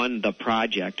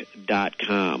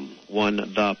onetheproject.com,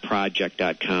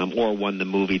 onetheproject.com, or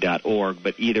onethemovie.org.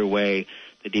 But either way,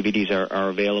 the DVDs are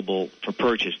available for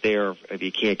purchase there if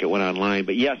you can't get one online.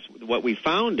 But yes, what we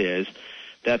found is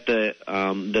that the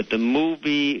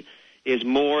movie is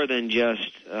more than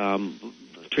just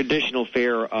traditional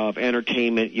fare of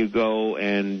entertainment. You go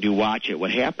and you watch it.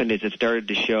 What happened is it started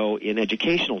to show in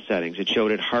educational settings. It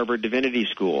showed at Harvard Divinity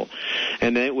School,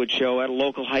 and then it would show at a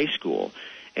local high school.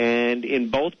 And in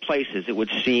both places, it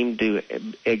would seem to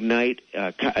ignite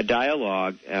a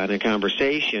dialogue and a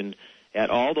conversation at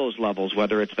all those levels,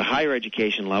 whether it's the higher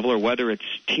education level or whether it's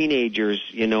teenagers,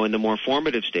 in the more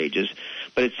formative stages.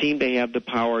 But it seemed to have the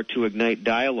power to ignite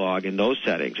dialogue in those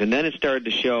settings. And then it started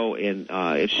to show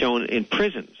it's shown in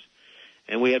prisons.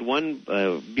 And we had one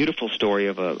beautiful story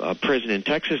of a prison in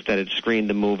Texas that had screened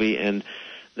the movie, and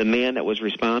the man that was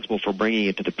responsible for bringing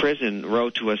it to the prison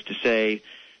wrote to us to say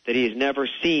that he has never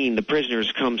seen the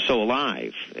prisoners come so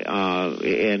alive,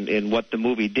 and what the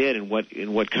movie did and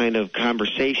what kind of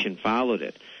conversation followed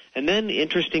it. And then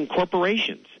interesting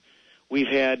corporations. We've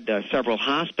had several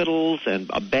hospitals and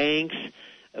banks,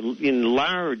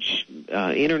 large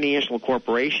international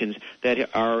corporations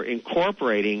that are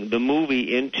incorporating the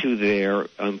movie into their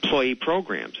employee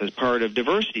programs as part of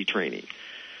diversity training.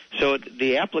 So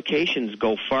the applications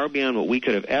go far beyond what we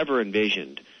could have ever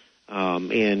envisioned.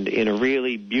 And in a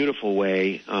really beautiful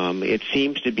way, it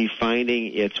seems to be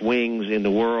finding its wings in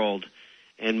the world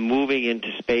and moving into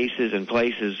spaces and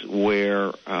places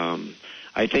where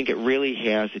I think it really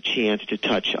has a chance to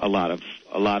touch a lot of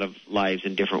lives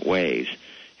in different ways,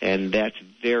 and that's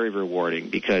very rewarding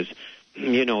because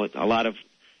while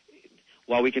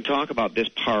we can talk about this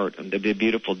part of the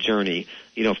beautiful journey,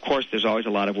 of course there's always a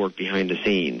lot of work behind the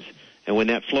scenes. And when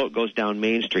that float goes down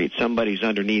Main Street, somebody's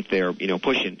underneath there,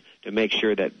 pushing to make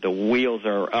sure that the wheels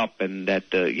are up and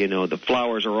that the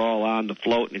flowers are all on the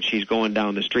float, and she's going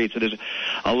down the street. So there's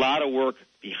a lot of work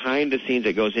behind the scenes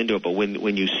that goes into it. But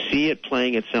when you see it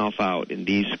playing itself out in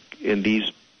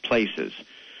these places,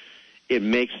 it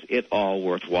makes it all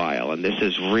worthwhile. And this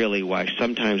is really why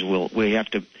sometimes we have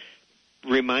to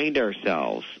remind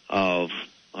ourselves of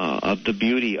the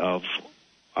beauty of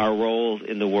our roles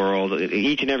in the world,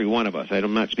 each and every one of us.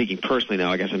 I'm not speaking personally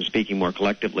now. I guess I'm speaking more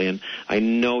collectively. And I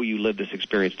know you live this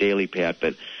experience daily, Pat,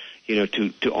 but,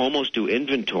 to almost do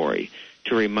inventory,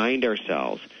 to remind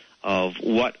ourselves of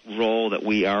what role that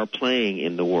we are playing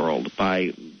in the world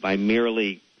by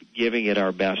merely giving it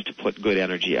our best to put good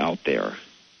energy out there.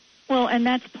 Well, and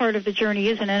that's part of the journey,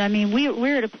 isn't it? I mean,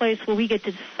 we're at a place where we get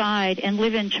to decide and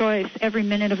live in choice every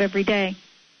minute of every day.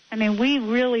 I mean, we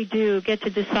really do get to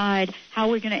decide how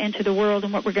we're going to enter the world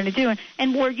and what we're going to do.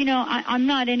 And we're, I'm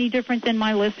not any different than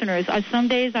my listeners. Some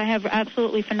days I have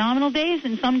absolutely phenomenal days,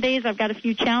 and some days I've got a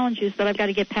few challenges that I've got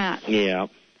to get past. Yeah.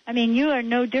 I mean, you are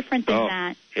no different than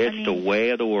that. It's the way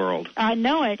of the world. I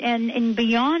know it. And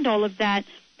beyond all of that,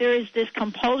 there is this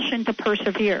compulsion to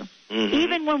persevere. Mm-hmm.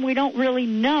 Even when we don't really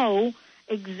know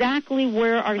exactly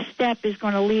where our step is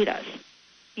going to lead us.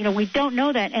 We don't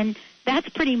know that. And that's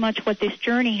pretty much what this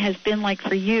journey has been like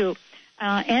for you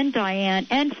and Diane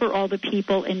and for all the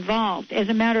people involved. As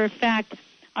a matter of fact,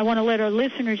 I want to let our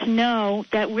listeners know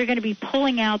that we're going to be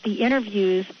pulling out the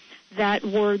interviews that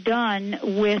were done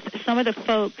with some of the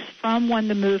folks from One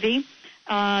the Movie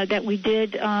that we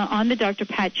did on the Dr.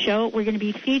 Pat Show. We're going to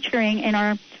be featuring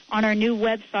on our new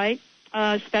website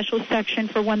a special section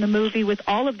for One the Movie with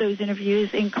all of those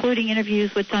interviews, including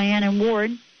interviews with Diane and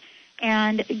Ward,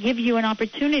 and give you an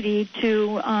opportunity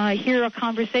to hear a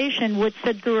conversation with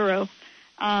Sadhguru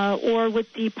or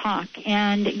with Deepak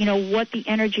and, what the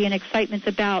energy and excitement's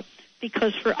about.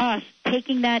 Because for us,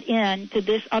 taking that in to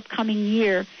this upcoming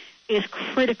year is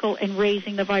critical in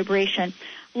raising the vibration.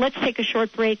 Let's take a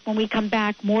short break. When we come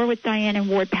back, more with Diane and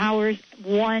Ward Powers,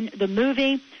 One the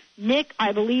Movie. Nick,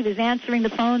 I believe, is answering the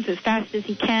phones as fast as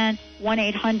he can,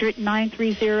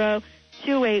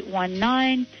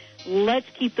 1-800-930-2819. Let's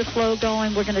keep the flow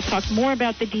going. We're going to talk more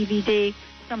about the DVD,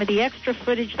 some of the extra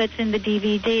footage that's in the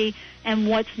DVD, and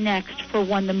what's next for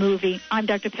One the Movie. I'm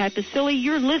Dr. Pat Baccili.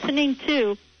 You're listening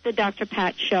to The Dr.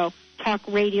 Pat Show. Talk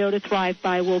radio to thrive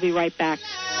by. We'll be right back.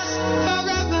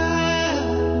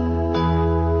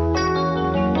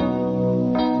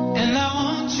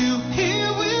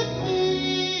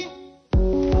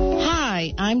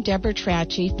 Hi, I'm Deborah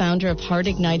Trachy, founder of Heart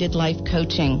Ignited Life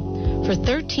Coaching. For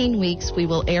 13 weeks, we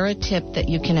will air a tip that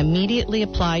you can immediately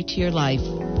apply to your life.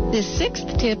 This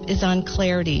 6th tip is on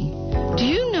clarity. Do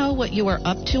you know what you are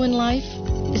up to in life?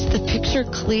 Is the picture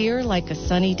clear like a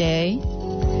sunny day?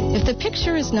 If the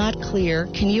picture is not clear,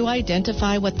 can you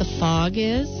identify what the fog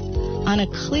is? On a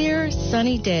clear,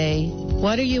 sunny day,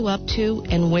 what are you up to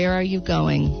and where are you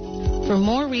going? For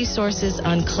more resources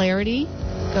on clarity,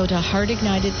 go to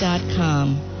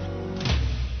heartignited.com.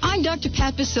 I'm Dr.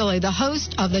 Pat Baccili, the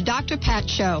host of the Dr. Pat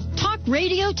Show. Talk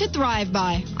radio to thrive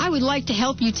by. I would like to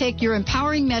help you take your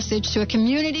empowering message to a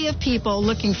community of people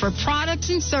looking for products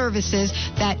and services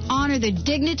that honor the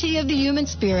dignity of the human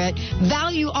spirit,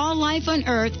 value all life on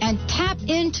earth, and tap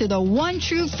into the one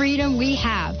true freedom we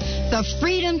have, the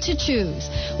freedom to choose.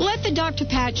 Let the Dr.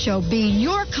 Pat Show be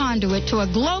your conduit to a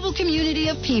global community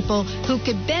of people who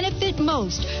could benefit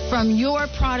most from your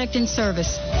product and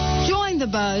service. Join the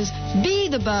buzz, be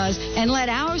the buzz, and let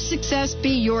our success be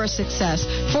your success.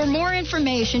 For more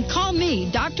information, call me,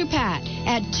 Dr. Pat,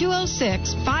 at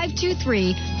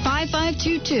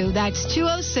 206-523-5522. That's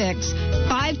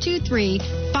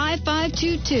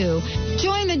 206-523-5522.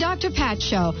 Join the Dr. Pat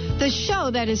Show, the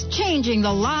show that is changing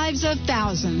the lives of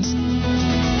thousands.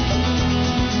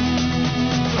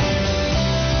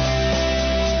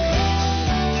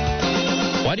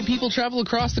 Why do people travel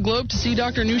across the globe to see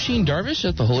Dr. Nusheen Darvish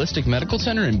at the Holistic Medical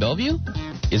Center in Bellevue?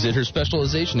 Is it her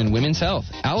specialization in women's health,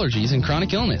 allergies, and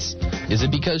chronic illness? Is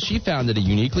it because she founded a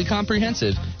uniquely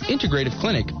comprehensive, integrative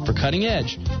clinic for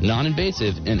cutting-edge,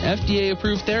 non-invasive, and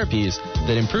FDA-approved therapies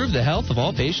that improve the health of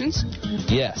all patients?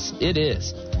 Yes, it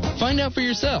is. Find out for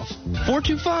yourself.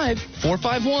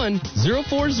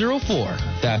 425-451-0404.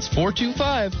 That's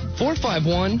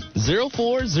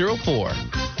 425-451-0404.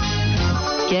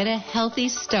 Get a healthy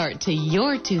start to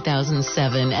your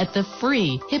 2007 at the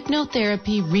free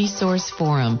Hypnotherapy Resource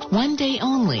Forum, one day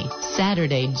only,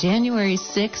 Saturday, January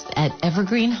 6th at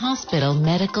Evergreen Hospital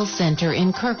Medical Center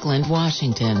in Kirkland,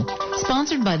 Washington.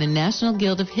 Sponsored by the National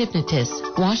Guild of Hypnotists,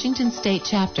 Washington State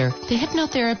Chapter, the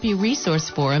Hypnotherapy Resource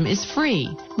Forum is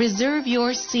free. Reserve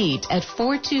your seat at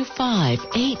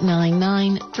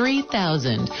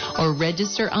 425-899-3000 or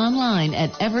register online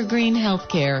at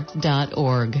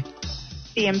evergreenhealthcare.org.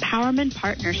 The Empowerment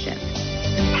Partnership,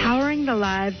 empowering the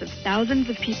lives of thousands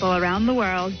of people around the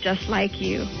world just like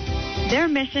you. Their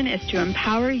mission is to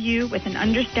empower you with an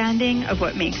understanding of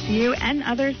what makes you and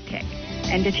others tick,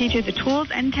 and to teach you the tools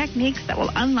and techniques that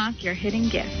will unlock your hidden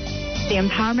gifts. The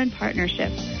Empowerment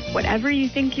Partnership. Whatever you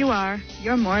think you are,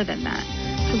 you're more than that.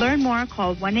 To learn more,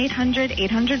 call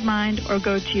 1-800-800-MIND or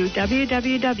go to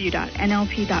www.nlp.com.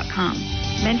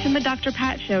 Mention the Dr.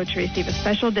 Pat Show to receive a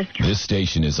special discount. This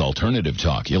station is Alternative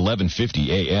Talk,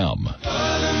 1150 AM.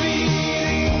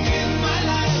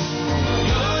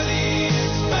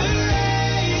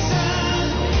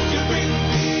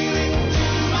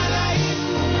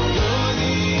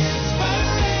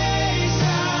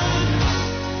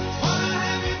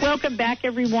 Welcome back,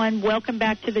 everyone. Welcome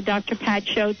back to the Dr. Pat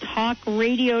Show, talk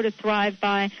radio to thrive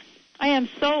by. I am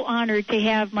so honored to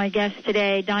have my guests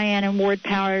today, Diane and Ward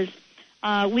Powers.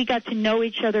 We got to know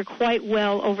each other quite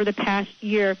well over the past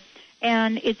year,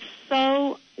 and it's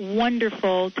so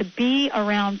wonderful to be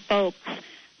around folks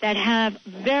that have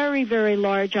very, very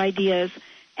large ideas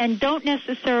and don't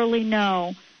necessarily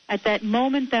know at that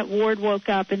moment that Ward woke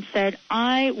up and said,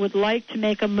 I would like to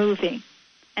make a movie.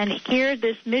 And here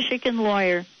this Michigan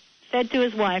lawyer said to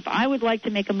his wife, I would like to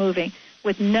make a movie,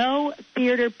 with no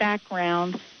theater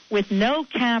background, with no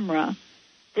camera,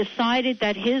 decided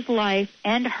that his life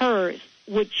and hers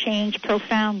would change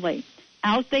profoundly.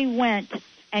 Out they went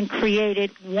and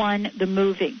created One, the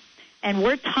movie. And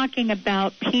we're talking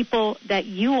about people that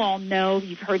you all know.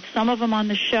 You've heard some of them on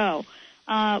the show.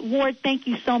 Ward, thank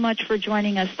you so much for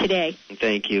joining us today.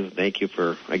 Thank you. Thank you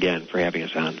for having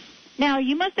us on. Now,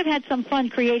 you must have had some fun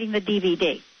creating the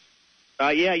DVD.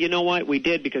 Yeah, you know what? We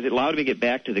did, because it allowed me to get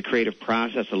back to the creative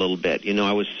process a little bit. You know,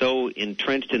 I was so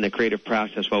entrenched in the creative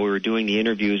process while we were doing the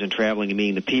interviews and traveling and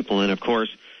meeting the people, and, of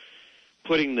course,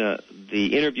 putting the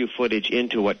interview footage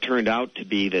into what turned out to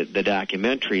be the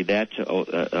documentary. That's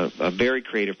a very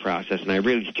creative process, and I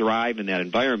really thrive in that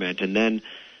environment. And then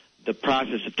the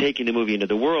process of taking the movie into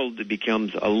the world, it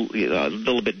becomes a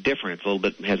little bit different.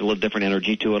 Has a little different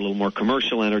energy to it, a little more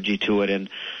commercial energy to it, and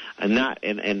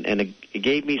it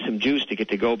gave me some juice to get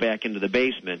to go back into the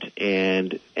basement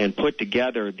and put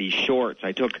together these shorts.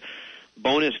 I took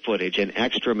bonus footage and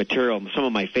extra material, some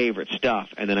of my favorite stuff,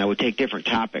 and then I would take different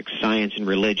topics, science and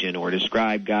religion, or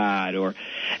describe God,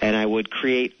 and I would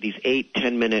create these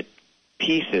 8-10-minute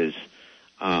pieces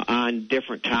on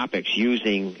different topics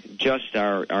using just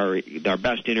our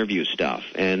best interview stuff,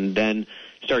 and then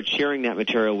start sharing that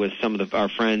material with some of our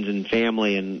friends and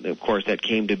family, and of course that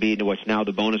came to be what's now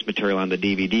the bonus material on the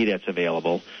DVD that's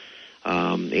available.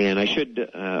 And I should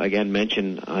again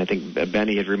mention, I think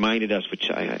Benny had reminded us,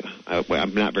 which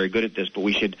I'm not very good at this, but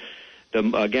we should. The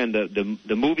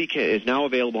movie is now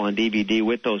available on DVD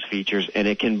with those features, and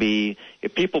it can be,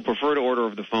 if people prefer to order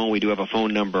over the phone, we do have a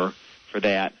phone number for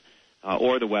that,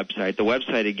 or the website. The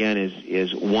website again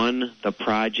is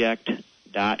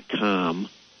onetheproject.com.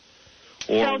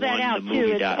 Spell that out too.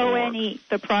 It's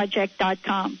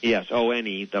onetheproject.com. Yes,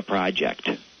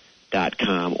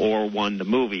 onetheproject.com or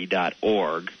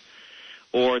onethemovie.org.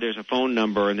 Or there's a phone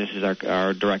number, and this is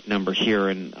our direct number here,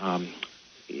 and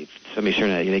if somebody's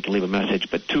hearing that, they can leave a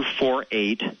message, but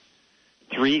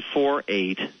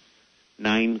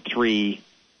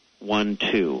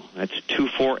 248-348-9312. That's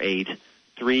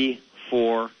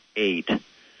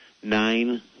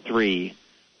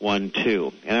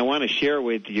 248-348-9312. And I want to share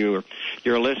with your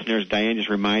listeners, Diane just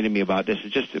reminded me about this.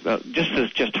 This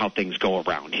is just how things go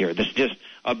around here. This is just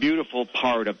a beautiful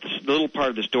part of this little part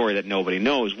of the story that nobody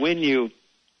knows. When you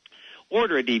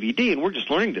order a DVD, and we're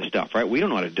just learning this stuff, right? We don't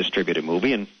know how to distribute a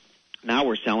movie, and now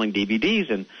we're selling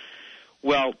DVDs. And,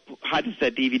 well, how does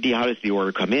that DVD, how does the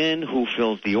order come in? Who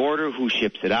fills the order? Who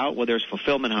ships it out? Well, there's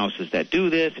fulfillment houses that do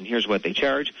this, and here's what they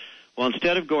charge. Well,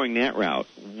 instead of going that route,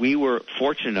 we were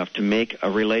fortunate enough to make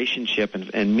a relationship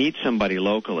and meet somebody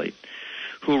locally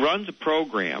who runs a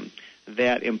program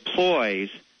that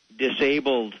employs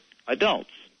disabled adults,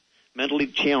 mentally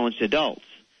challenged adults.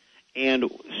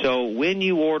 And so when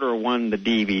you order the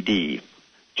DVD,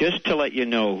 just to let you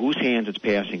know whose hands it's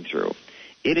passing through,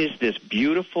 it is this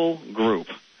beautiful group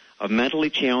of mentally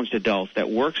challenged adults that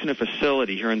works in a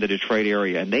facility here in the Detroit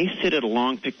area, and they sit at a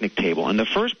long picnic table. And the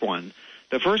first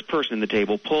person in the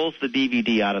table pulls the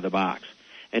DVD out of the box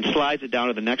and slides it down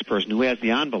to the next person who has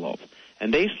the envelope.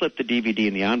 And they slip the DVD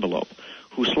in the envelope,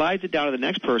 who slides it down to the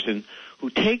next person who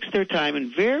takes their time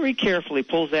and very carefully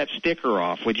pulls that sticker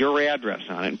off with your address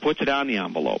on it and puts it on the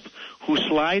envelope, who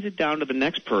slides it down to the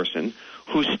next person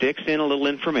who sticks in a little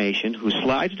information, who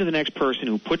slides it to the next person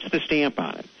who puts the stamp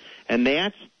on it. And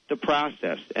that's the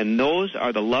process. And those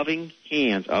are the loving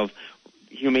hands of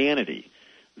humanity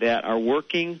that are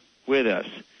working with us,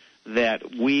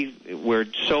 that we're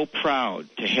so proud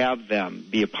to have them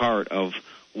be a part of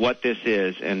what this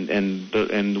is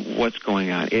and what's going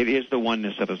on. It is the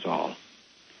oneness of us all.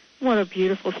 What a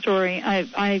beautiful story.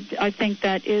 I think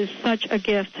that is such a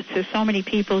gift to so many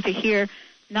people to hear.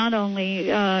 Not only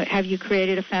have you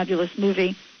created a fabulous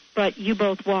movie, but you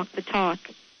both walk the talk,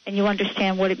 and you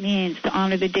understand what it means to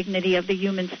honor the dignity of the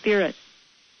human spirit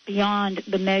beyond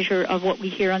the measure of what we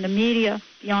hear on the media,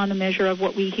 beyond the measure of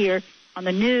what we hear on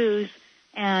the news,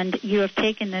 and you have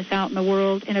taken this out in the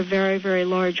world in a very, very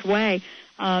large way.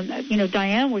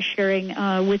 Diane was sharing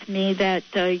with me that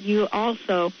you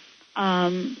also,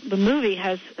 the movie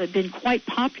has been quite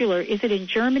popular. Is it in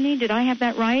Germany? Did I have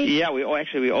that right? Yeah, we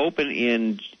open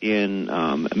in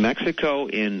Mexico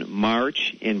in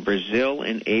March, in Brazil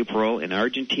in April, in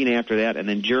Argentina after that, and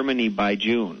then Germany by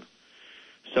June.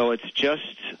 So it's just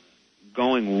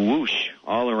going whoosh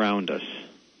all around us.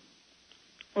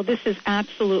 Well, this is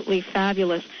absolutely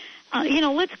fabulous.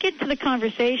 Let's get to the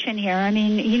conversation here. I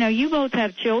mean, you both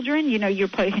have children. You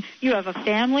have a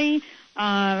family.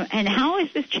 And how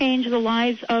has this changed the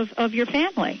lives of your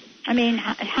family? I mean,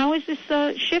 how has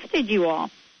this shifted you all?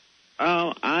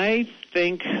 I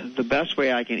think the best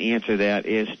way I can answer that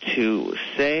is to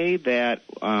say that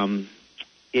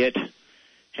it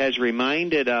has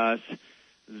reminded us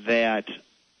that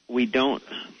we don't.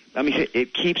 I mean,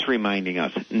 it keeps reminding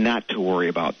us not to worry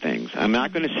about things. I'm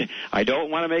not going to say, I don't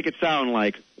want to make it sound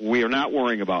like we are not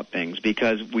worrying about things,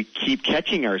 because we keep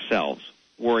catching ourselves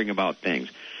worrying about things.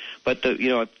 But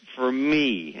for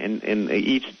me, and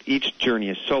each journey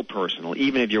is so personal.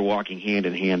 Even if you're walking hand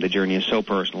in hand, the journey is so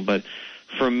personal. But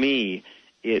for me,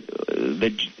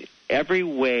 every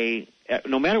way,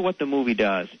 no matter what the movie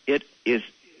does, it is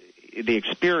the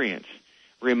experience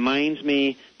reminds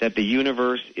me that the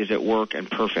universe is at work and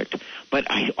perfect. But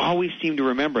I always seem to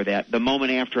remember that the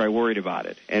moment after I worried about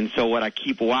it. And so what I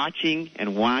keep watching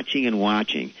and watching and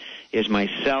watching is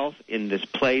myself in this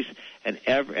place, and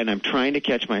I'm trying to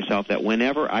catch myself that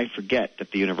whenever I forget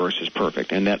that the universe is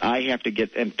perfect and that I have to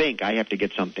get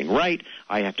something right,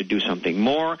 I have to do something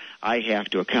more, I have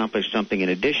to accomplish something in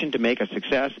addition to make a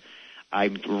success,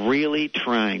 I'm really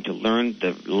trying to learn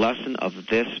the lesson of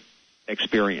this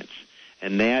experience.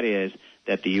 And that is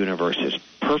that the universe is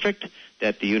perfect,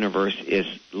 that the universe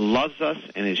loves us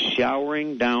and is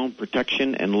showering down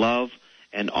protection and love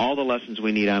and all the lessons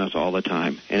we need on us all the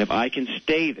time. And if I can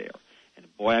stay there,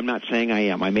 and boy, I'm not saying I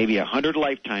am. I may be 100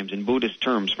 lifetimes in Buddhist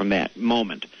terms from that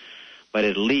moment, but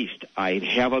at least I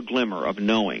have a glimmer of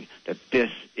knowing that this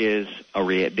is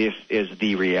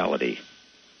the reality.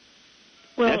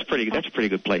 Well, that's a pretty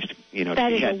good place to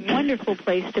That is a wonderful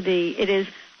place to be. It is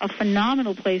a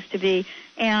phenomenal place to be.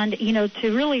 And,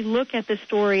 to really look at the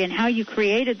story and how you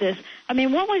created this, I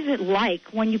mean, what was it like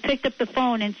when you picked up the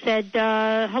phone and said,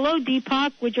 hello,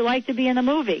 Deepak, would you like to be in the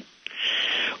movie?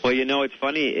 Well, it's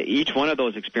funny. Each one of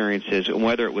those experiences,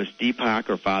 whether it was Deepak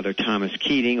or Father Thomas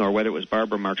Keating or whether it was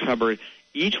Barbara Marx Hubbard,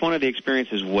 each one of the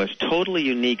experiences was totally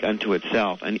unique unto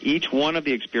itself. And each one of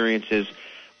the experiences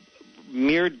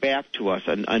mirrored back to us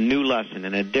a new lesson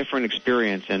and a different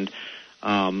experience, and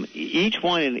each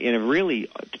one in a really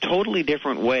totally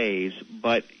different ways,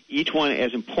 but each one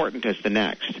as important as the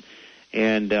next.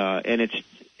 And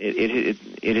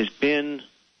it has been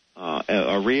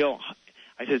a real.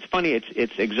 I said it's funny.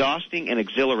 It's exhausting and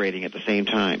exhilarating at the same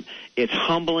time. It's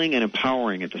humbling and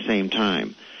empowering at the same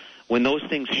time. When those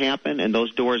things happen and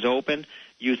those doors open,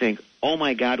 you think, oh,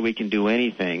 my God, we can do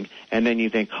anything. And then you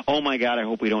think, oh, my God, I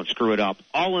hope we don't screw it up.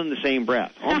 All in the same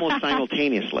breath, almost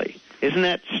simultaneously. Isn't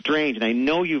that strange? And I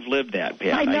know you've lived that,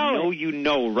 Pat. I know. I know you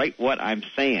know right what I'm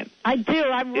saying. I do.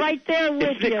 I'm right there with you.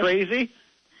 Isn't it crazy?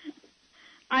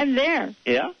 I'm there.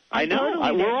 Yeah, I know.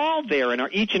 Totally We're all there,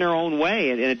 each in our own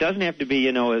way. And it doesn't have to be,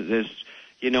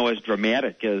 as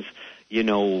dramatic as,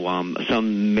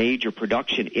 some major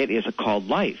production. It is called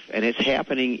life, and it's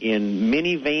happening in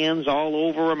minivans all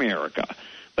over America.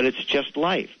 But it's just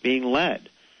life being led,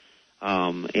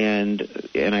 and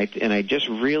I just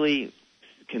really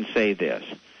can say this,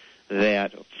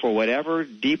 that for whatever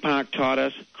Deepak taught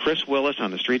us, Chris Willis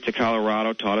on the streets of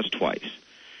Colorado taught us twice.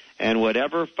 And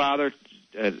whatever Father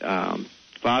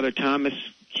Thomas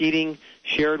Keating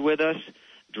shared with us,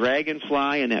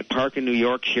 Dragonfly in that park in New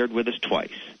York shared with us twice.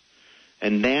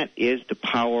 And that is the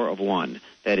power of one,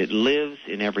 that it lives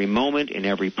in every moment, in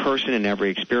every person, in every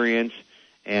experience,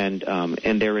 and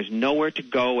there is nowhere to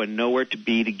go and nowhere to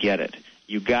be to get it.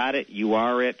 You got it, you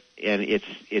are it, and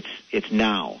it's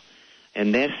now.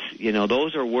 And this,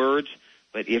 those are words,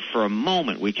 but if for a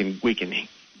moment we can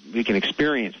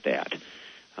experience that,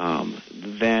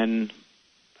 then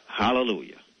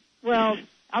hallelujah. Well,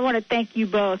 I want to thank you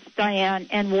both, Diane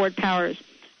and Ward Powers.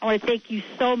 I want to thank you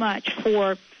so much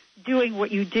for doing what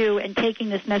you do and taking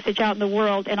this message out in the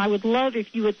world. And I would love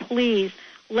if you would please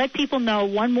let people know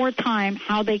one more time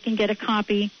how they can get a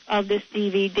copy of this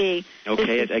DVD.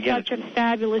 Okay, this is such a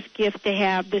fabulous gift to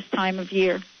have this time of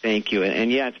year. Thank you.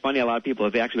 And yeah, it's funny, a lot of people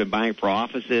have actually been buying for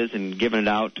offices and giving it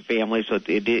out to families, so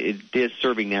it is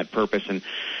serving that purpose. And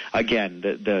again,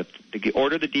 the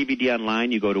order the DVD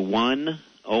online, you go to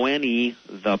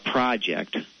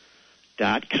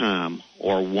theproject.com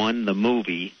or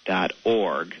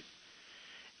onethemovie.org,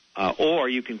 or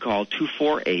you can call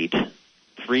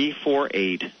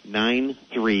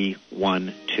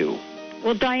 248-348-9312.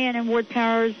 Well, Diane and Ward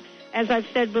Powers, as I've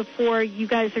said before, you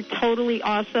guys are totally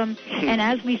awesome. And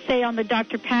as we say on the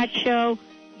Dr. Pat Show,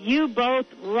 you both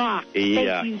rock.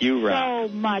 Yeah, Thank you rock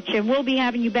so much. And we'll be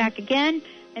having you back again.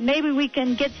 And maybe we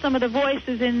can get some of the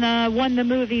voices in One the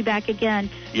Movie back again.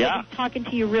 Yeah. We'll be talking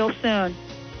to you real soon.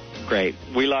 Great.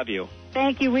 We love you.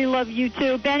 Thank you. We love you,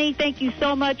 too. Benny, thank you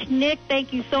so much. Nick,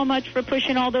 thank you so much for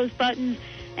pushing all those buttons.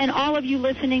 And all of you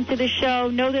listening to the show,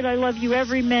 know that I love you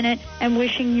every minute and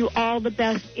wishing you all the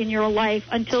best in your life.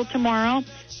 Until tomorrow,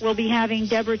 we'll be having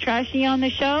Deborah Trashy on the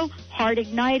show. Heart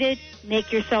Ignited.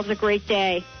 Make yourselves a great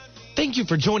day. Thank you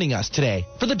for joining us today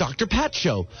for the Dr. Pat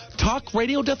Show, talk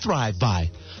radio to thrive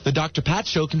by. The Dr. Pat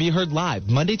Show can be heard live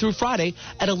Monday through Friday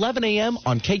at 11 a.m.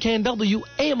 on KKNW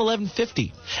AM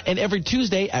 1150 and every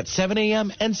Tuesday at 7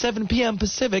 a.m. and 7 p.m.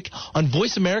 Pacific on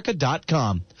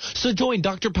VoiceAmerica.com. So join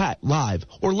Dr. Pat live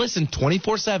or listen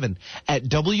 24/7 at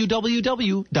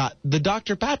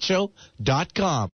www.thedrpatshow.com.